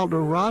 Dick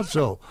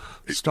Calderazzo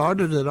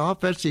started at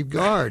offensive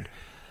guard.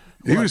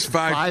 He was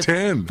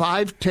 5'10".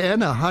 5'10",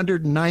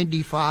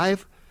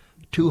 195,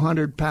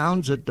 200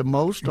 pounds at the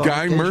most.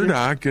 Guy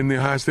Murdoch in the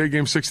Ohio State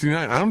game,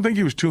 69. I don't think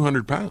he was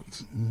 200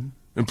 pounds. Mm-hmm.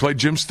 And played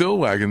Jim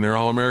Stillwagon, their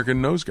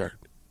All-American nose guard.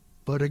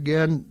 But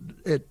again,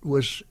 it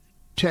was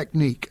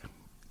technique.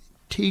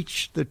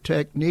 Teach the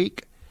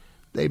technique.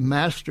 They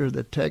master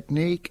the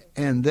technique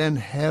and then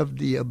have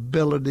the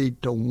ability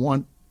to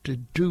want to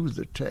do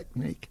the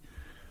technique.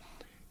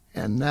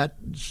 And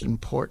that's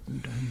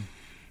important.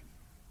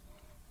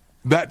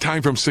 That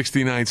time from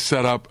 69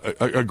 set up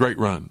a great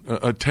run,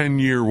 a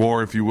 10-year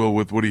war, if you will,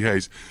 with Woody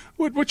Hayes.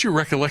 What's your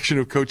recollection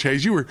of Coach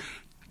Hayes? You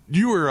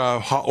were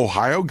a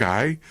Ohio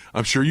guy.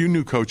 I'm sure you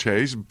knew Coach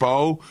Hayes.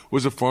 Bo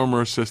was a former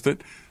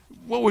assistant.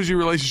 What was your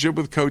relationship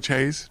with Coach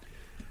Hayes?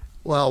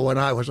 Well, when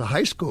I was a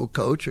high school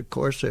coach, of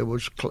course,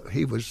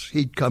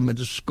 he'd come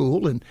into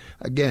school, and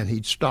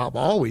again,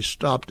 always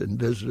stopped and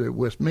visited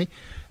with me,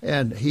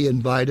 and he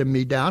invited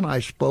me down. I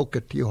spoke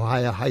at the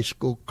Ohio High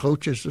School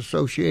Coaches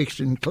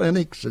Association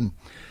clinics, and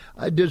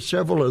I did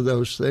several of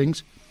those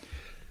things.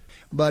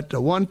 But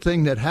the one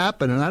thing that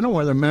happened, and I don't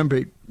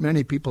remember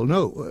many people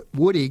know,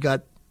 Woody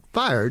got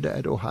fired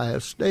at Ohio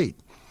State.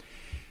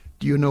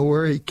 Do you know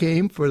where he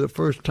came for the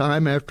first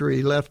time after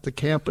he left the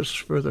campus,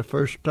 for the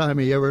first time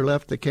he ever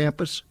left the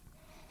campus?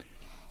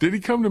 Did he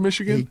come to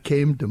Michigan? He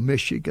came to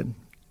Michigan.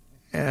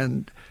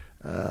 And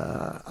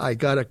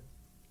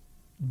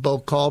Bo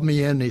called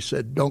me in. He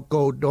said,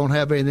 don't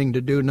have anything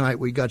to do tonight.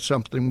 We got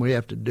something we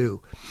have to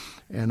do.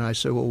 And I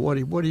said, well,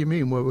 what do you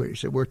mean? Well, he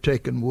said, we're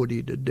taking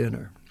Woody to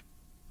dinner.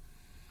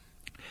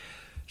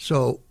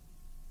 So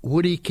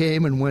Woody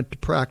came and went to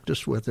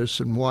practice with us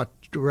and watched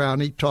around.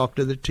 He talked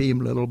to the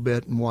team a little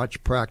bit and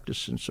watched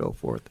practice and so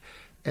forth.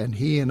 And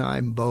he and I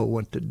and Bo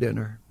went to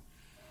dinner.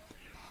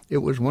 It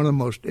was one of the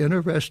most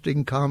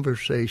interesting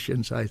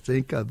conversations I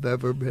think I've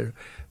ever been.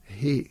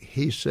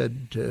 He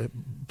said,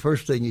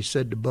 first thing he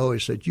said to Bo, he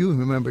said, you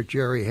remember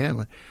Jerry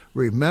Hanlon.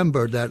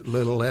 Remember that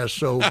little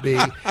SOB.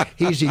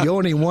 He's the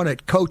only one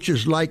that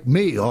coaches like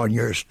me on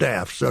your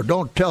staff, so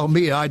don't tell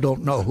me I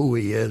don't know who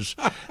he is.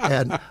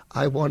 And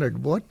I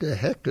wondered, what the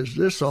heck is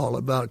this all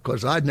about?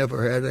 Because I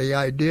never had any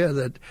idea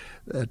that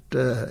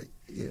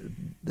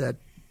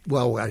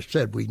well, I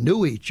said we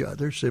knew each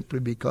other simply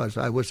because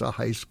I was a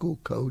high school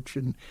coach.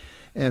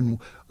 And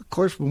of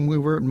course, when we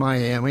were in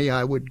Miami,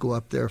 I would go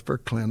up there for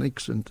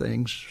clinics and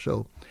things.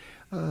 So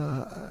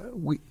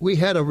we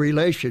had a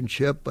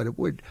relationship, but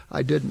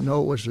I didn't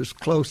know it was as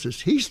close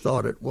as he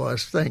thought it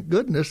was, thank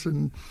goodness.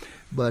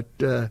 But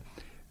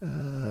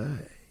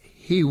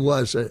he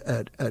was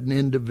an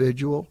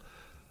individual.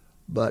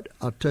 But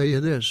I'll tell you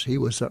this, he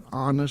was an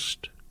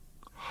honest,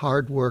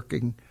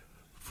 hardworking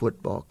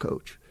football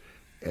coach.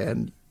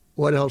 And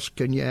what else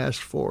can you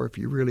ask for if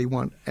you really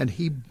want? And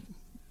he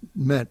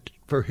meant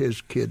for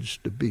his kids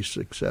to be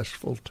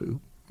successful too.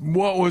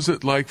 What was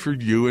it like for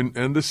you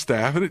and the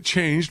staff? And it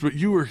changed, but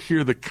you were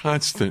here the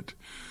constant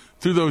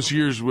through those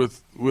years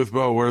with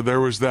Bo, where there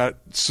was that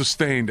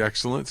sustained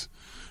excellence.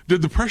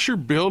 Did the pressure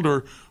build,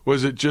 or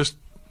was it just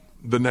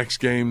the next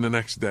game, the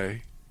next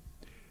day?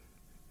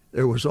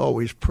 There was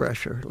always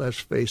pressure, let's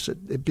face it.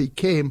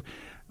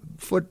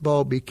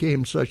 Football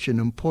became such an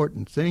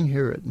important thing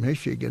here at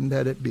Michigan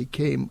that it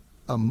became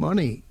a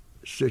money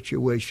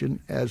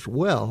situation as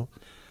well.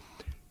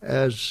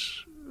 as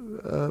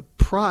a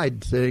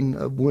pride thing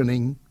of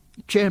winning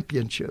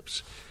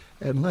championships.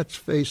 And let's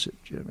face it,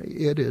 Jimmy,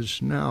 it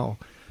is now,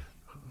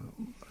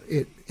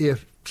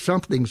 if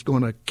something's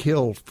going to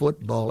kill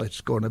football,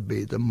 it's going to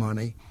be the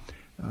money.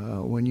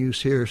 When you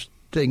hear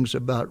things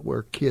about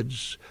where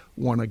kids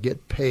want to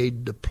get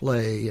paid to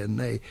play and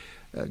they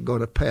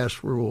going to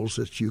pass rules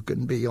that you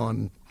can be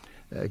on,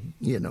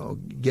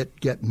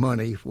 get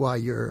money while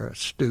you're a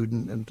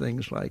student and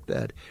things like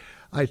that,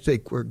 I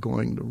think we're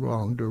going the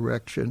wrong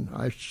direction.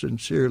 I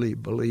sincerely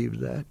believe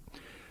that.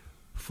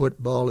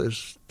 Football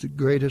is the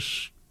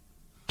greatest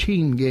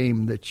team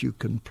game that you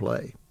can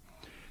play.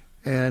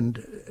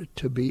 And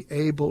to be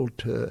able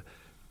to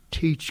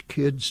teach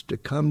kids to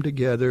come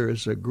together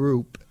as a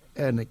group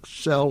and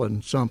excel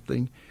in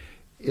something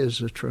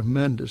is a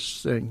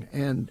tremendous thing.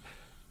 And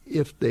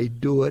if they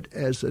do it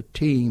as a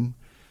team,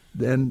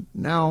 then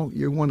now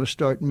you want to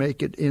start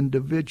make it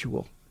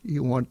individual.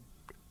 You want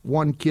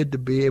one kid to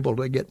be able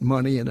to get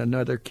money and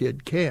another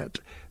kid can't.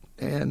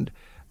 And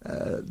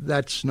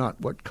that's not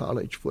what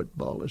college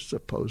football is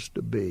supposed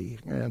to be.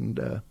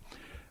 And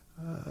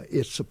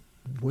it's a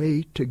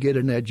way to get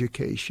an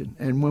education.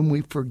 And when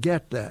we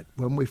forget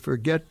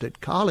that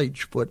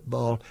college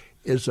football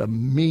is a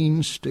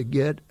means to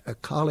get a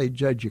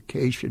college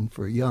education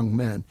for young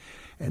men,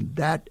 and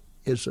that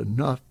is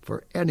enough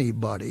for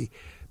anybody,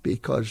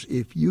 because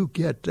if you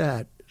get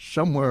that,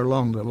 somewhere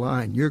along the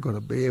line, you're going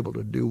to be able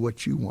to do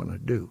what you want to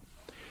do.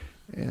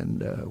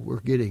 And we're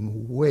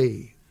getting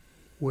way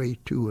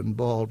too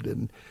involved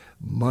in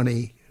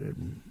money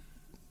and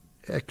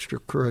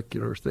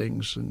extracurricular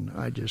things, and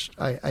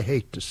I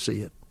hate to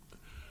see it.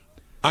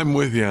 I'm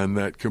with you on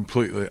that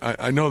completely.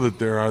 I know that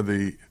there are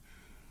the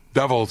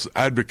devil's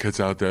advocates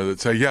out there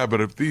that say, yeah,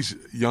 but if these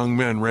young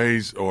men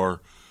raise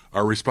or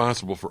are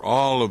responsible for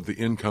all of the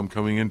income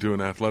coming into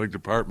an athletic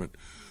department,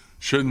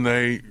 shouldn't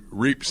they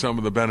reap some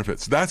of the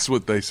benefits? That's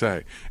what they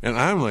say. And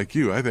I'm like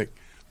you. I think,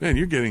 man,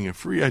 you're getting a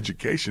free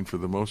education for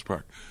the most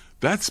part.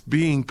 That's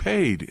being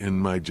paid, in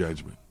my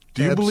judgment.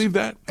 Do you believe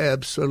that?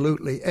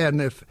 Absolutely.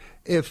 And if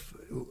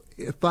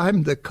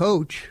I'm the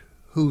coach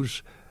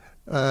who's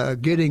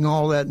getting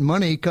all that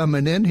money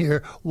coming in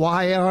here,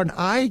 why aren't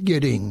I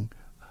getting?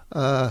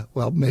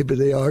 Well, maybe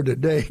they are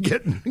today,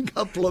 getting a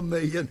couple of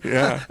million.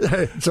 Yeah.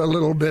 It's a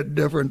little bit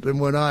different than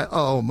when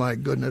oh my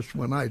goodness,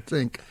 when I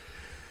think,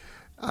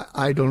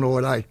 I don't know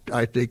what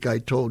I think I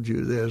told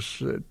you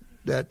this,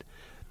 that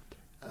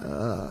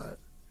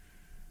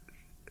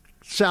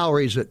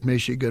salaries at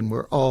Michigan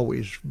were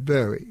always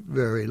very,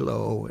 very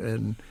low,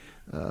 and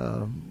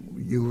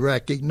you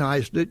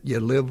recognized it, you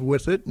lived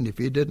with it, and if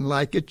you didn't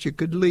like it, you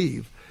could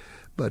leave.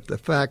 But the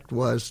fact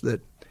was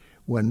that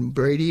when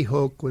Brady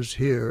Hoke was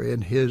here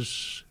in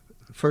his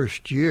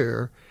first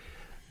year,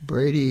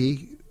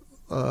 Brady,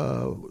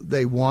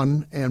 they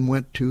won and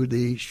went to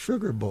the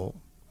Sugar Bowl.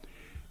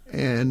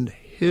 And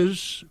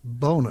his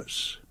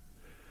bonus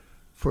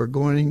for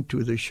going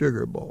to the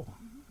Sugar Bowl,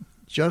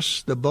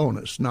 just the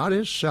bonus, not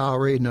his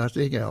salary,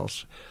 nothing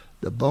else,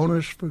 the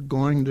bonus for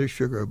going to the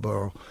Sugar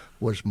Bowl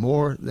was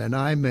more than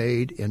I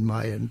made in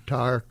my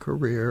entire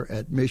career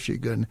at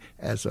Michigan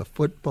as a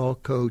football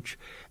coach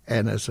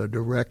and as a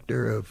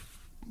director of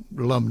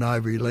alumni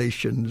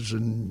relations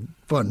and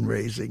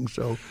fundraising.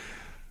 So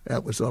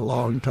that was a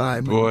long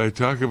time. Boy,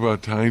 talk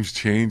about times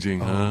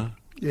changing, huh?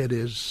 It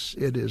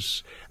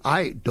is.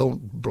 I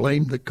don't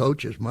blame the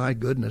coaches. My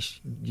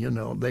goodness,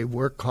 they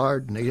work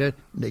hard and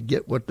they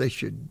get what they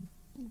should,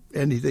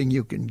 anything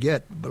you can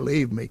get,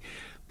 believe me.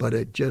 But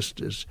it just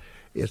is,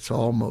 it's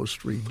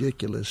almost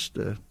ridiculous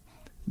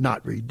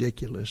not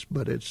ridiculous,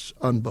 but it's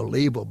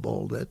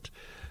unbelievable that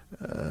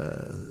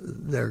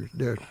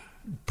they're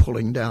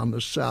pulling down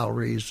the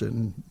salaries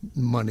and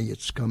money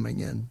it's coming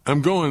in.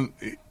 I'm going,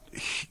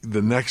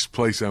 the next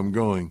place I'm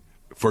going,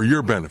 for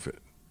your benefit.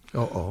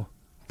 Uh-oh.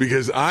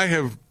 Because I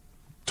have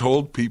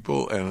told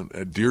people, and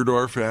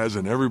Deerdorf has,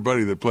 and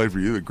everybody that played for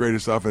you, the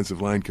greatest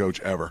offensive line coach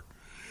ever.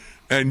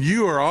 And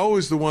you are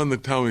always the one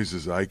that tells me,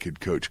 says, I could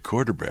coach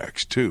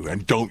quarterbacks too.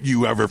 And don't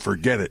you ever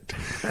forget it.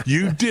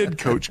 You did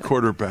coach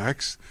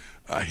quarterbacks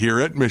here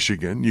at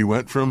Michigan. You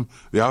went from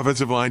the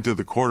offensive line to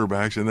the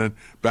quarterbacks and then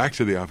back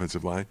to the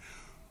offensive line.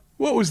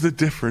 What was the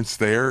difference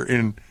there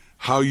in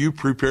how you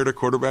prepared a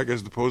quarterback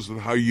as opposed to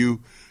how you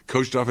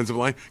coached offensive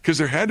line? Because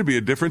there had to be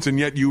a difference, and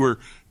yet you were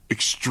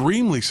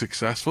extremely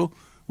successful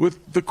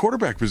with the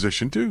quarterback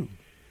position too.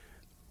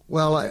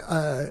 Well,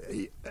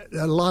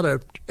 a lot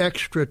of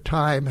extra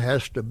time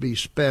has to be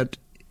spent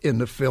in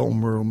the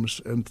film rooms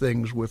and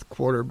things with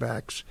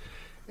quarterbacks,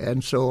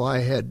 and so I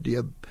had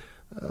the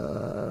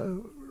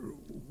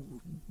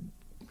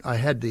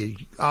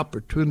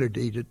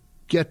opportunity to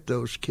get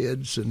those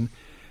kids and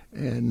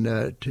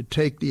to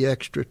take the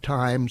extra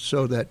time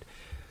so that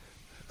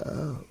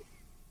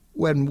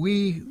when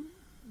we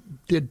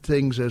did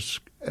things as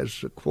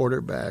a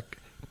quarterback,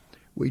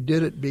 we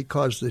did it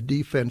because the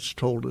defense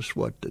told us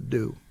what to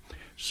do.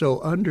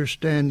 So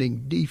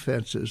understanding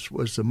defenses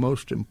was the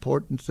most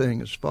important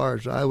thing as far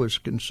as I was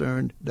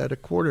concerned that a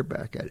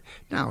quarterback had.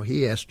 Now,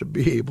 he has to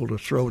be able to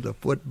throw the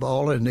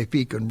football, and if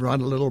he can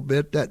run a little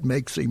bit, that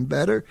makes him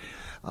better.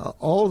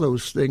 All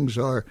those things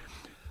are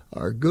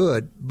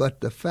good,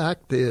 but the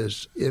fact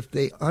is, if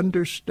they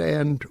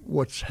understand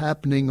what's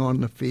happening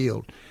on the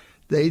field,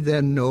 they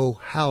then know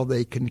how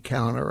they can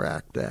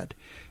counteract that.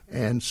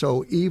 And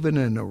so even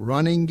in a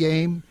running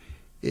game,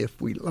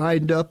 if we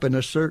lined up in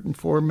a certain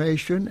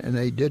formation and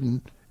they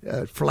didn't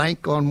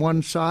flank on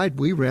one side,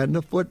 we ran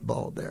the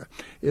football there.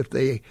 If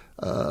they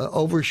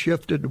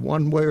overshifted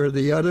one way or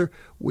the other,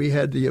 we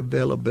had the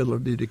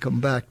availability to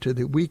come back to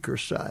the weaker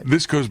side.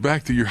 This goes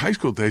back to your high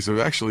school days of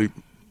actually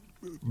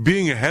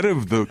being ahead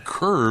of the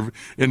curve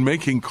and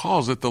making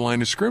calls at the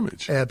line of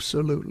scrimmage.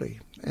 Absolutely.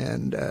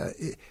 And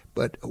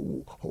but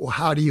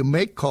how do you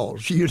make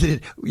calls?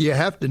 You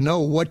have to know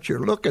what you're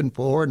looking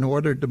for in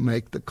order to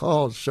make the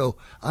calls. So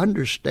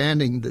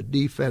understanding the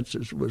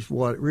defenses was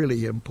what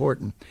really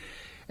important.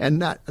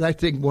 And I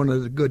think one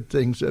of the good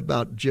things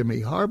about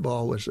Jimmy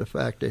Harbaugh was the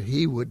fact that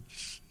he would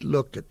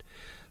look at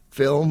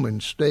film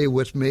and stay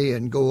with me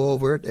and go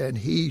over it, and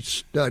he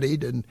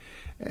studied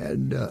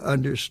and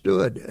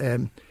understood.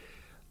 And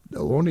the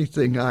only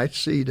thing I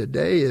see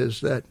today is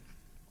that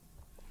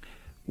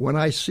when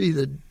I see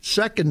the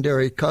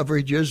secondary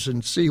coverages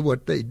and see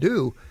what they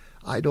do,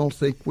 I don't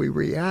think we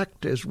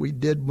react as we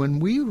did when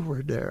we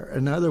were there.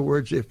 In other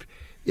words,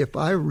 if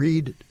I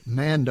read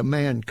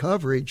man-to-man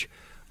coverage,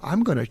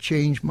 I'm going to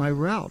change my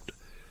route.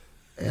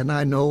 And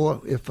I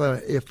know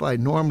if I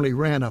normally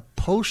ran a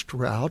post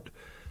route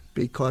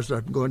because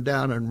I'm going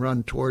down and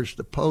run towards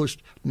the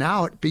post,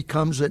 now it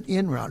becomes an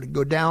in route.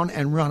 Go down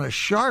and run a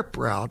sharp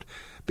route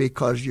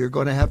because you're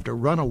going to have to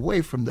run away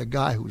from the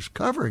guy who's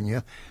covering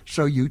you.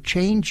 So you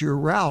change your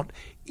route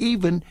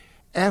even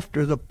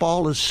after the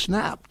ball is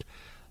snapped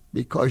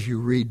because you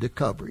read the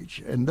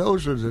coverage. And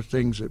those are the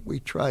things that we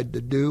tried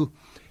to do.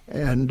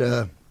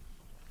 And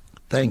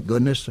thank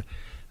goodness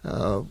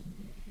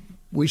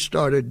we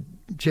started,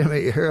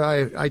 Jimmy, here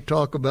I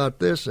talk about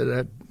this,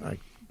 and I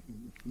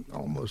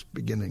almost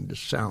beginning to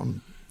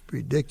sound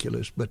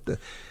ridiculous, but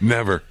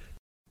Never.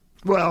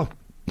 Well,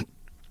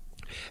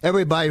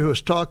 everybody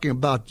was talking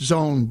about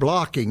zone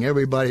blocking.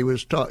 Everybody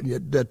was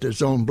talking that the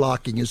zone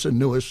blocking is the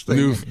newest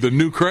thing. The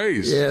new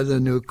craze. Yeah, the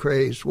new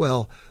craze.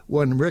 Well,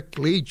 when Rick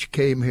Leach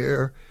came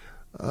here,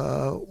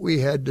 we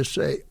had to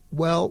say,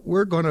 well,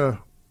 we're going to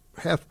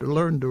have to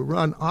learn to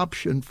run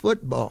option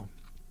football.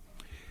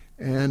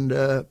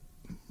 And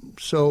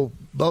so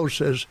Bo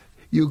says,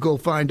 you go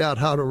find out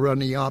how to run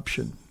the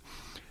option.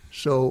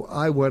 So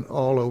I went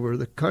all over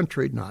the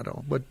country, not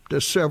all, but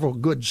there's several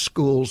good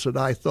schools that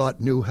I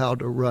thought knew how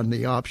to run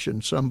the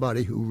option,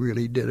 somebody who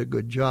really did a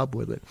good job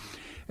with it.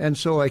 And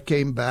so I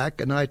came back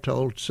and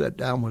sat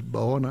down with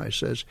Bo and I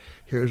says,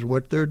 here's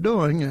what they're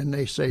doing. And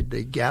they say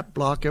they gap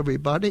block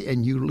everybody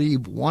and you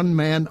leave one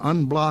man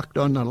unblocked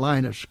on the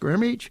line of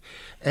scrimmage.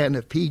 And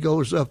if he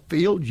goes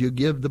upfield, you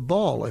give the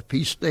ball. If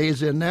he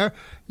stays in there,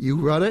 you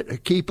run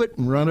it, keep it,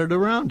 and run it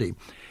around him.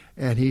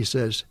 And he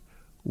says,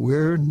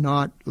 we're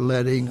not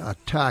letting a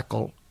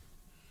tackle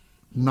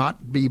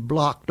not be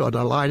blocked on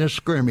the line of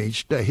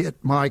scrimmage to hit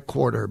my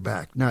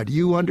quarterback. Now, do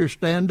you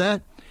understand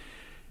that?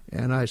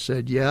 And I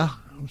said, yeah.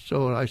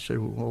 So I said,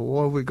 well,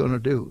 what are we going to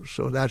do?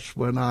 So that's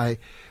when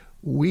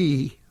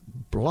we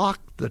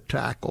blocked the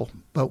tackle,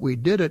 but we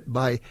did it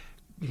by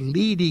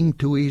leading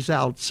to his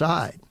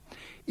outside.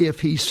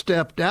 If he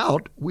stepped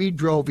out, we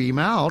drove him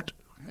out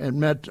and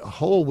meant a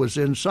hole was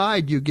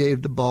inside, you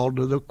gave the ball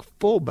to the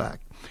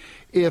fullback.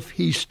 If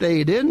he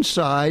stayed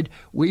inside,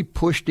 we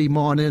pushed him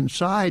on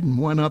inside and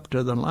went up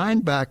to the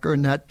linebacker,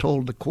 and that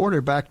told the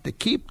quarterback to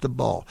keep the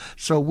ball.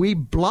 So we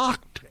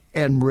blocked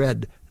and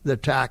read the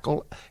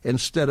tackle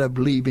instead of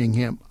leaving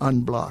him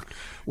unblocked.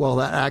 Well,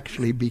 that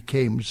actually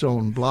became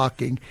zone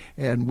blocking,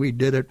 and we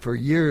did it for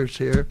years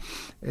here.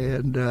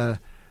 And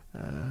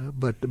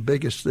but the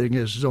biggest thing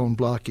is zone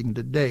blocking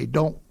today.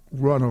 Don't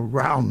run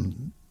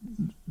around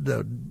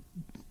the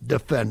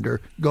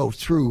defender, go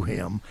through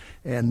him,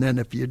 and then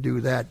if you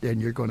do that, then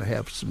you're going to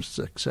have some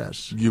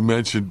success. You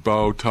mentioned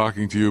Bo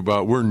talking to you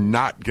about we're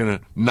not going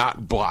to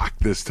not block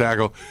this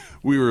tackle.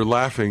 We were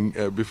laughing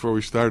before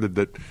we started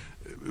that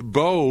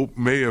Bo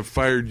may have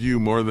fired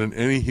you more than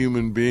any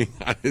human being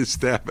on his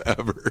staff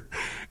ever.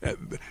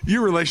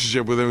 Your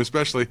relationship with him,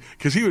 especially,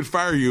 because he would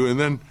fire you and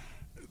then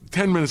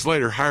 10 minutes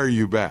later hire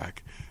you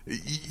back.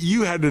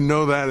 You had to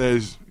know that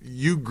as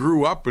you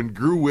grew up and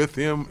grew with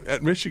him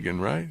at Michigan,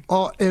 right?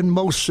 Oh, in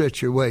most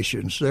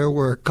situations. There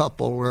were a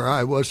couple where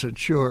I wasn't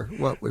sure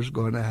what was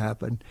going to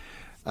happen.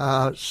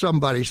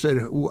 Somebody said,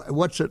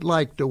 what's it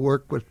like to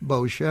work with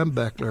Bo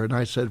Schembechler? And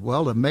I said,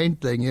 well, the main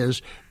thing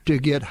is to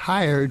get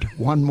hired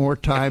one more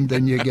time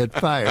than you get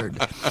fired.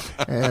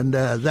 And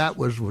that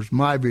was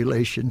my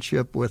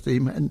relationship with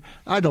him. And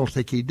I don't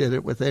think he did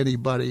it with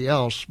anybody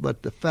else,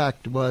 but the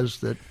fact was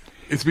that...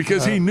 It's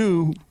because he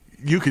knew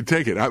you could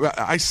take it.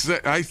 I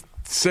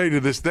say to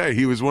this day,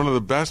 he was one of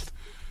the best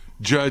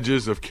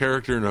judges of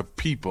character and of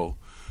people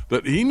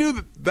that he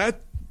knew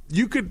that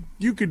you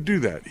could do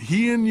that.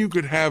 He and you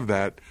could have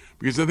that,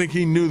 because I think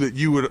he knew that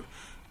you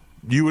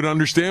would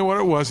understand what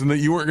it was, and that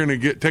you weren't going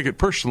to take it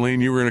personally,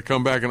 and you were going to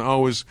come back and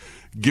always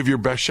give your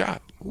best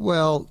shot.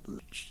 Well,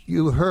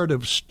 you heard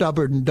of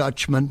stubborn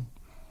Dutchmen,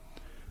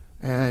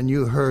 and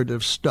you heard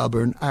of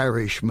stubborn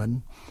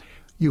Irishmen.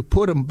 You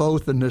put them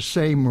both in the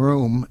same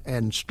room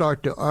and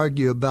start to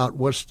argue about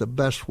what's the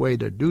best way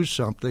to do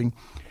something.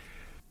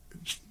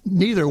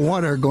 Neither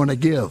one are going to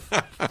give.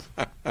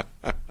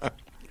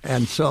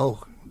 And so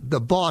the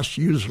boss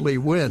usually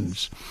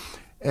wins,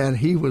 and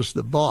he was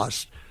the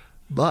boss.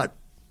 But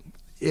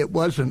it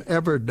wasn't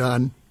ever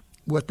done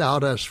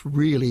without us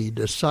really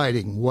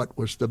deciding what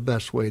was the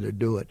best way to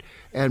do it.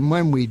 And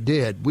when we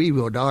did, we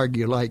would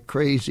argue like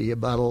crazy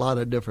about a lot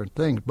of different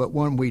things. But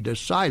when we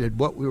decided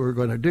what we were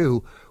going to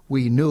do,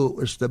 we knew it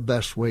was the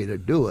best way to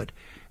do it.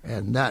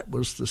 And that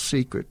was the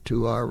secret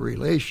to our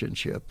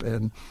relationship.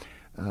 And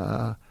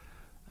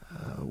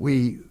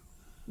we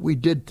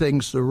did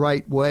things the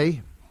right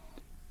way.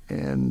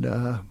 And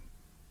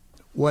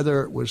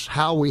whether it was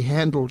how we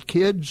handled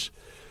kids,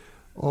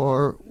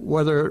 or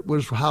whether it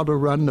was how to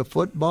run the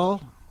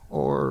football,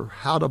 or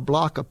how to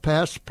block a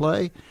pass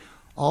play,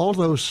 all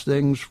those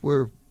things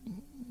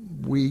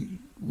we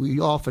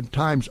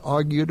oftentimes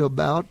argued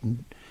about,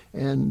 and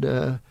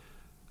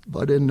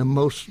but in the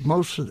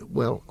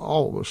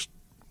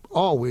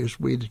always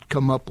we'd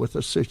come up with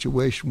a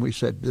situation we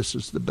said this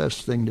is the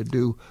best thing to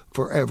do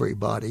for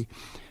everybody,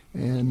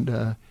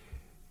 and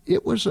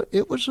it was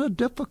a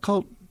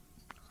difficult.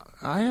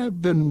 I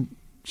have been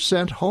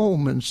sent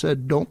home and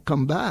said, "Don't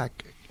come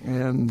back."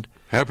 And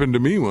happened to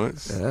me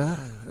once.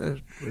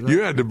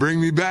 You had to bring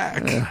me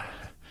back.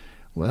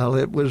 Well,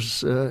 it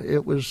was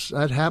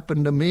that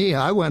happened to me.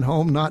 I went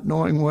home not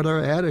knowing whether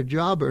I had a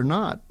job or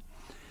not,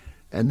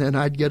 and then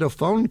I'd get a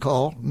phone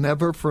call,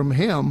 never from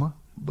him,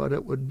 but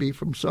it would be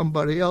from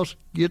somebody else.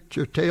 Get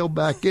your tail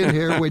back in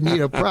here. We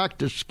need a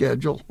practice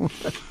schedule.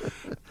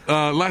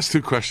 Last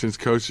two questions,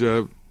 Coach.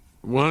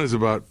 One is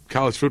about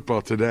college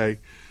football today.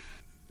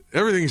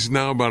 Everything's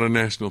now about a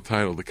national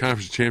title. The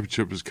conference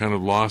championship has kind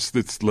of lost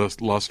its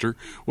luster.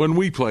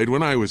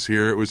 When I was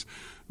here, it was,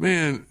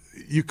 man,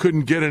 you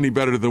couldn't get any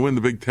better than win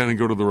the Big Ten and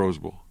go to the Rose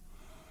Bowl.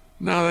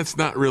 No, that's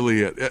not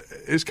really it.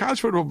 Is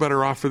college football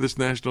better off for this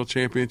national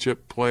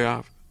championship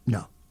playoff?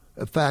 No.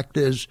 The fact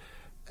is,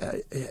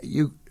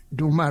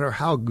 no matter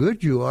how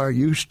good you are,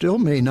 you still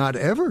may not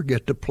ever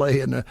get to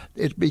play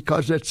it's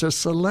because it's a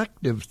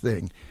selective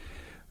thing.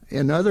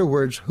 In other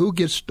words, who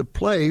gets to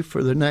play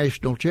for the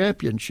national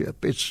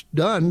championship? It's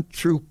done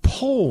through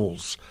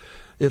polls.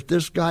 If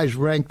this guy's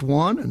ranked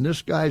 1 and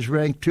this guy's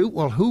ranked 2,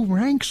 well, who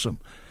ranks them?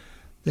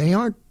 They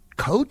aren't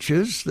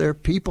coaches. They're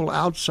people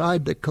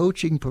outside the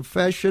coaching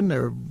profession.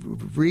 They're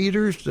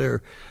readers.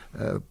 They're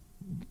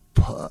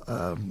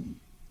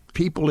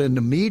people in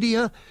the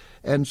media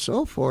and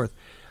so forth.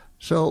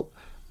 So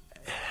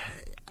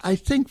I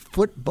think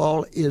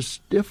football is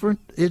different.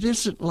 It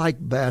isn't like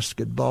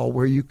basketball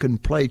where you can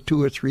play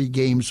 2 or 3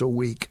 games a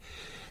week.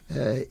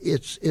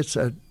 It's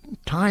a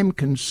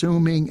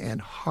time-consuming and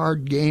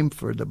hard game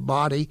for the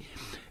body,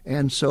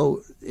 and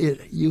so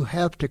you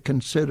have to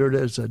consider it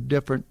as a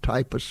different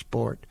type of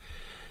sport.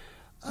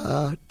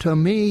 To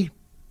me,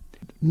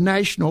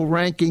 national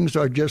rankings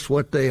are just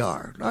what they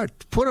are. I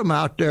put them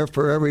out there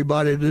for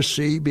everybody to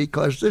see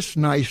because it's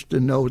nice to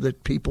know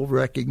that people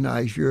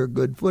recognize you're a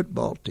good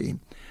football team.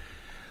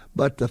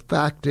 But the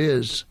fact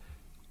is,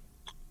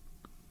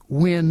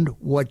 win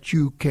what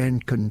you can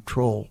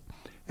control.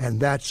 And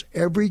that's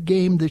every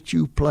game that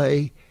you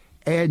play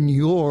and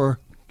your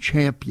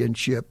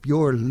championship,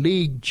 your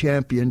league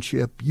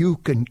championship.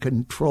 You can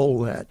control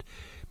that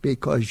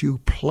because you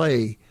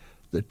play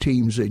the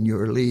teams in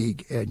your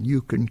league and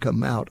you can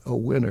come out a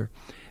winner.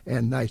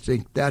 And I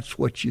think that's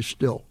what you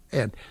still,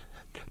 and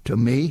to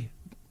me,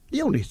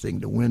 the only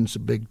thing to win is the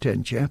Big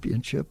Ten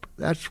championship.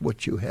 That's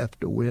what you have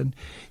to win.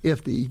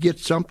 If you get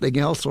something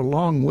else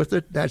along with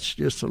it, that's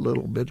just a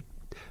little bit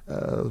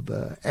of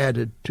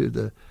added to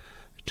the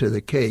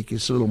cake.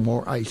 It's a little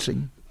more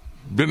icing.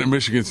 Been at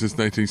Michigan since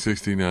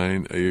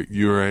 1969.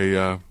 You're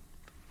a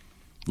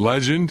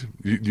legend.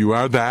 You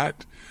are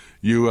that.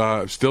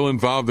 You still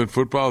involved in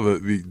football.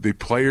 The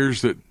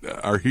players that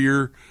are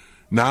here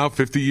now,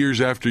 50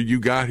 years after you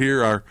got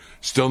here,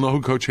 still know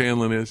who Coach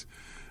Hanlon is.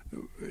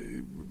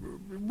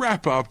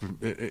 Wrap up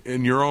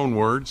in your own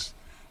words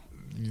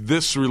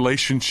this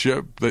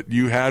relationship that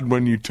you had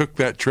when you took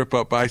that trip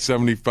up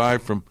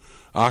I-75 from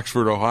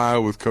Oxford,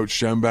 Ohio with Coach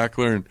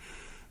Schembechler and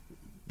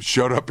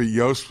showed up at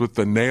Yost with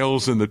the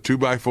nails and the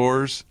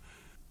 2x4s.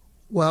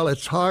 Well,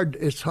 it's hard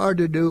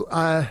to do.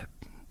 I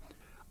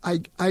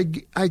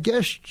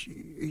guess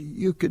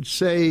you could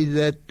say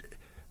that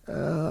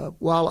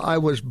while I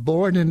was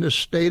born in the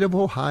state of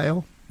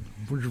Ohio,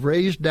 was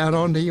raised down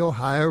on the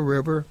Ohio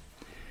River,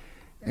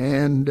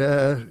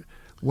 and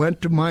went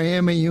to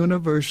Miami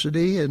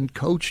University and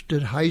coached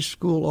at high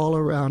school all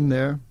around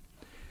there.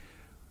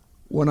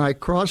 When I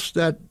crossed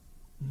that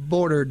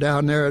border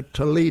down there at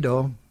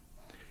Toledo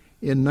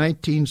in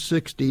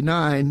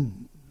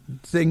 1969,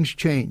 things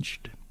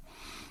changed.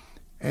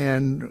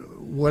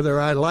 And whether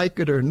I like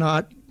it or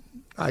not,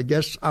 I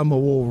guess I'm a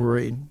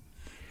Wolverine.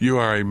 You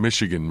are a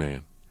Michigan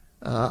man.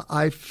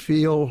 I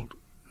feel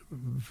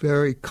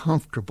very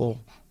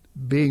comfortable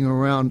being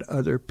around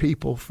other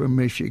people from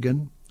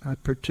Michigan. I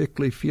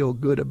particularly feel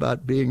good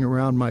about being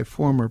around my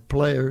former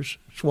players.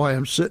 That's why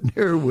I'm sitting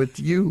here with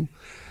you.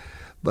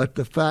 But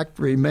the fact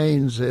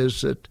remains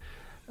is that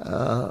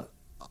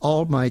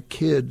all my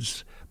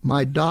kids,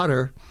 my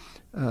daughter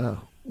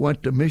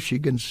went to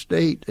Michigan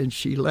State, and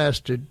she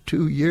lasted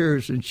 2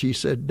 years, and she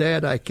said,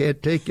 "Dad, I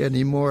can't take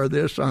any more of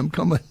this. I'm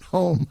coming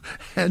home."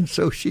 And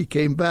so she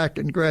came back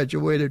and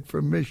graduated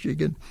from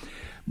Michigan.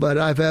 But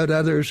I've had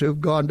others who've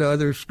gone to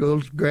other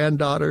schools,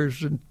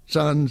 granddaughters and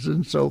sons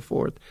and so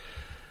forth.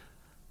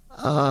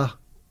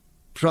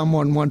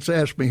 Someone once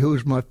asked me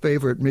who's my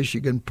favorite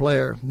Michigan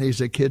player. And he's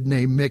a kid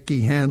named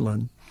Mickey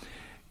Hanlon,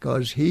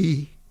 because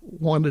he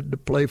wanted to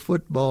play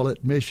football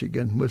at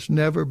Michigan, was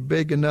never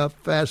big enough,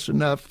 fast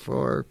enough,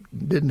 or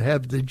didn't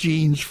have the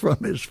genes from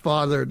his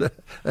father to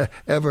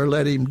ever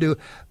let him do it.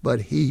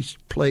 But he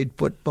played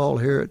football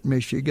here at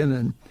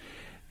Michigan,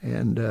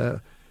 and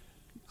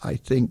I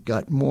think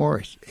got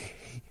more.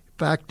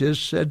 Fact is,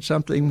 said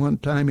something one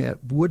time, I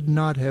would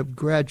not have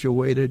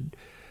graduated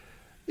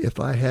if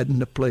I hadn't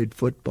have played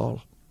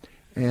football.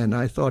 And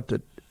I thought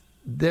that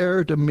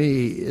there, to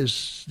me,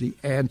 is the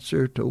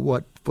answer to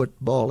what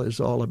football is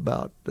all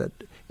about, that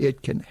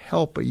it can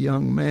help a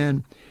young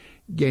man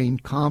gain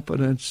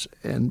confidence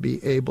and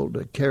be able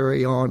to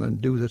carry on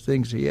and do the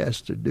things he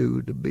has to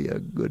do to be a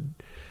good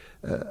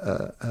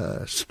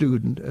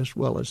student as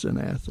well as an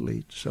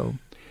athlete. So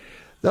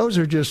those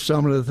are just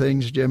some of the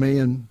things, Jimmy,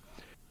 and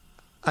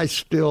I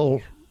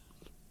still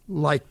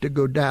like to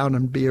go down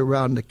and be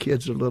around the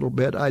kids a little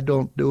bit. I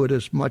don't do it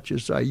as much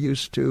as I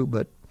used to,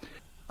 but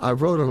I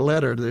wrote a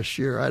letter this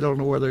year. I don't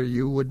know whether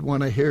you would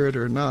want to hear it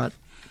or not.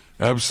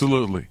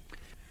 Absolutely.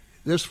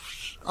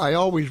 I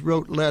always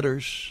wrote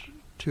letters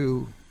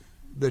to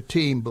the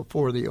team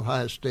before the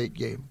Ohio State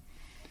game,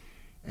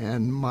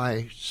 and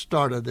my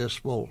start of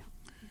this will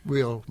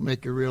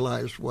make you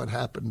realize what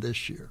happened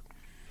this year.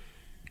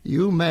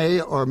 You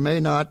may or may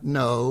not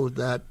know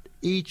that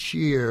each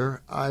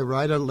year I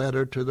write a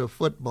letter to the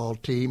football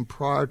team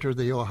prior to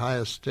the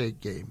Ohio State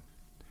game.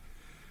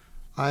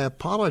 I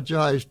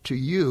apologize to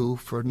you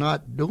for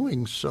not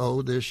doing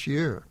so this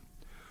year.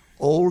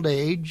 Old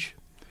age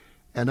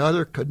and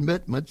other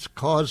commitments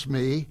cause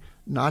me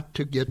not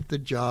to get the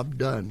job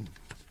done.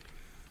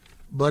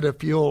 But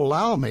if you'll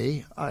allow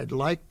me, I'd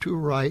like to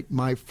write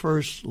my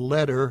first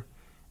letter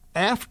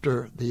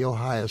after the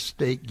Ohio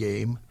State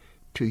game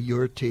to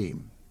your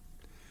team.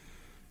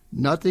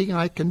 Nothing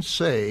I can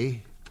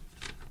say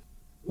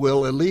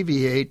will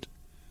alleviate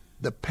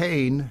the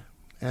pain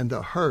and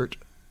the hurt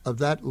of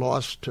that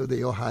loss to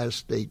the Ohio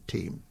State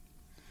team.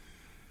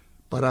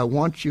 But I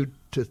want you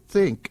to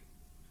think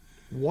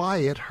why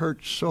it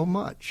hurt so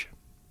much.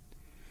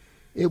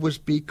 It was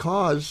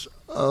because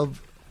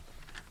of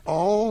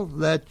all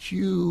that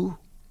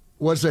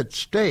was at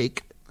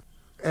stake,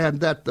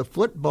 and that the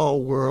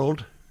football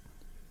world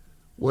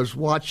was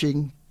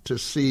watching to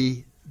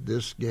see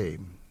this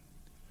game.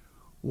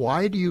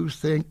 Why do you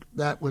think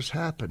that was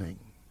happening?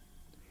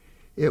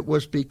 It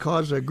was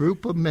because a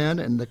group of men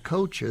and the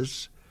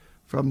coaches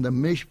from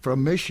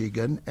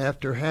Michigan,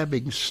 after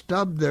having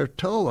stubbed their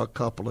toe a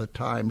couple of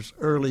times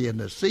early in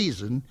the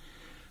season,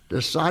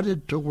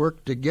 decided to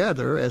work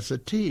together as a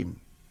team.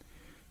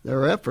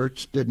 Their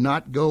efforts did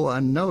not go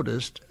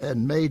unnoticed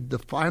and made the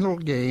final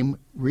game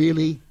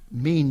really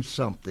mean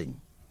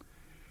something.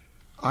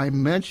 I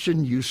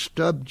mentioned you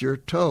stubbed your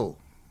toe.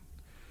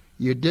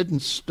 You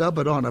didn't stub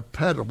it on a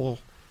pedal,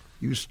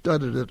 you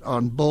studded it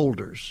on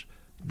boulders.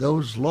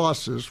 Those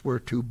losses were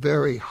to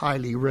very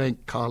highly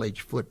ranked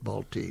college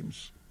football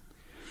teams.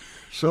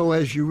 So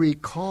as you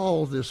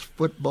recall this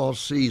football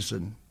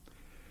season,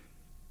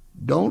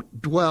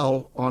 don't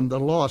dwell on the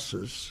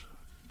losses,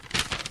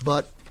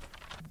 but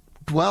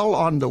dwell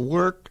on the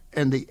work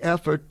and the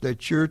effort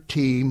that your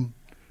team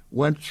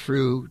went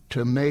through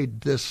to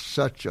make this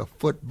such a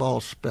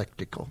football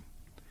spectacle.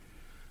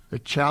 The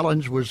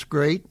challenge was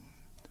great.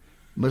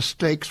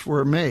 Mistakes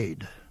were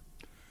made,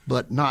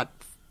 but not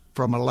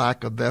from a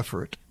lack of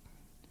effort.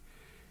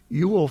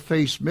 You will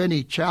face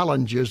many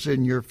challenges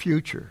in your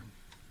future.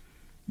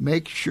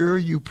 Make sure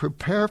you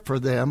prepare for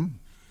them.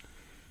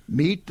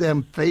 Meet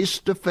them face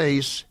to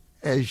face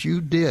as you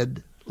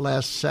did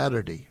last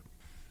Saturday.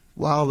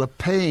 While the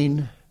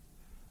pain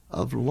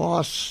of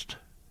loss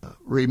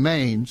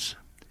remains,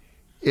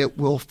 it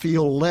will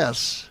feel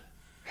less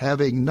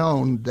having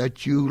known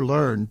that you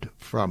learned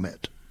from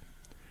it.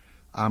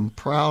 I'm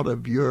proud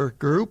of your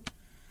group,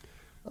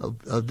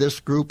 of this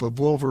group of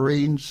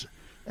Wolverines,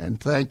 and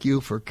thank you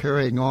for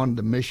carrying on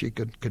the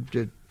Michigan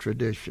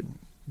tradition.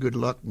 Good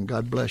luck and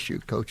God bless you,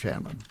 Coach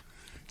Hanlon.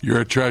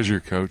 You're a treasure,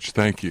 Coach.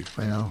 Thank you.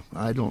 Well,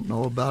 I don't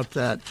know about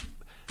that.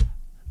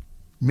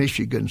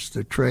 Michigan's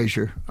the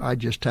treasure. I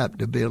just happen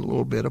to be a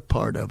little bit a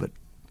part of it.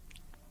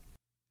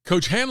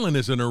 Coach Hanlon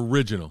is an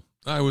original.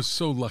 I was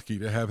so lucky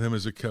to have him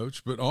as a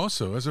coach, but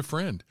also as a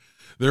friend.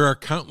 There are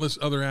countless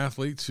other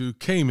athletes who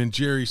came in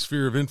Jerry's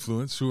sphere of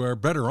influence who are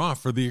better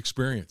off for the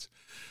experience.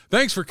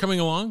 Thanks for coming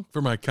along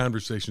for my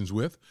conversations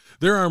with.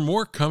 There are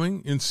more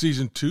coming in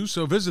Season 2,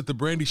 so visit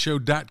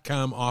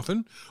thebrandyshow.com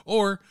often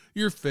or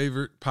your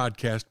favorite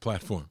podcast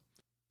platform.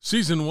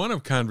 Season 1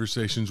 of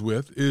Conversations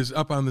With is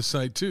up on the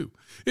site too.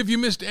 If you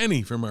missed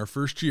any from our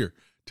first year,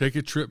 take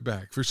a trip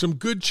back for some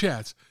good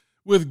chats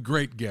with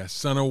great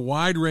guests on a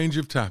wide range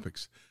of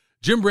topics.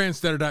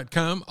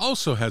 JimBrandstetter.com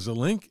also has a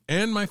link,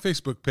 and my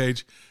Facebook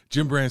page,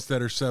 Jim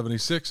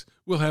Brandstetter76,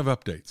 will have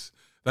updates.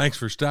 Thanks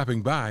for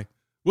stopping by.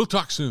 We'll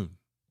talk soon.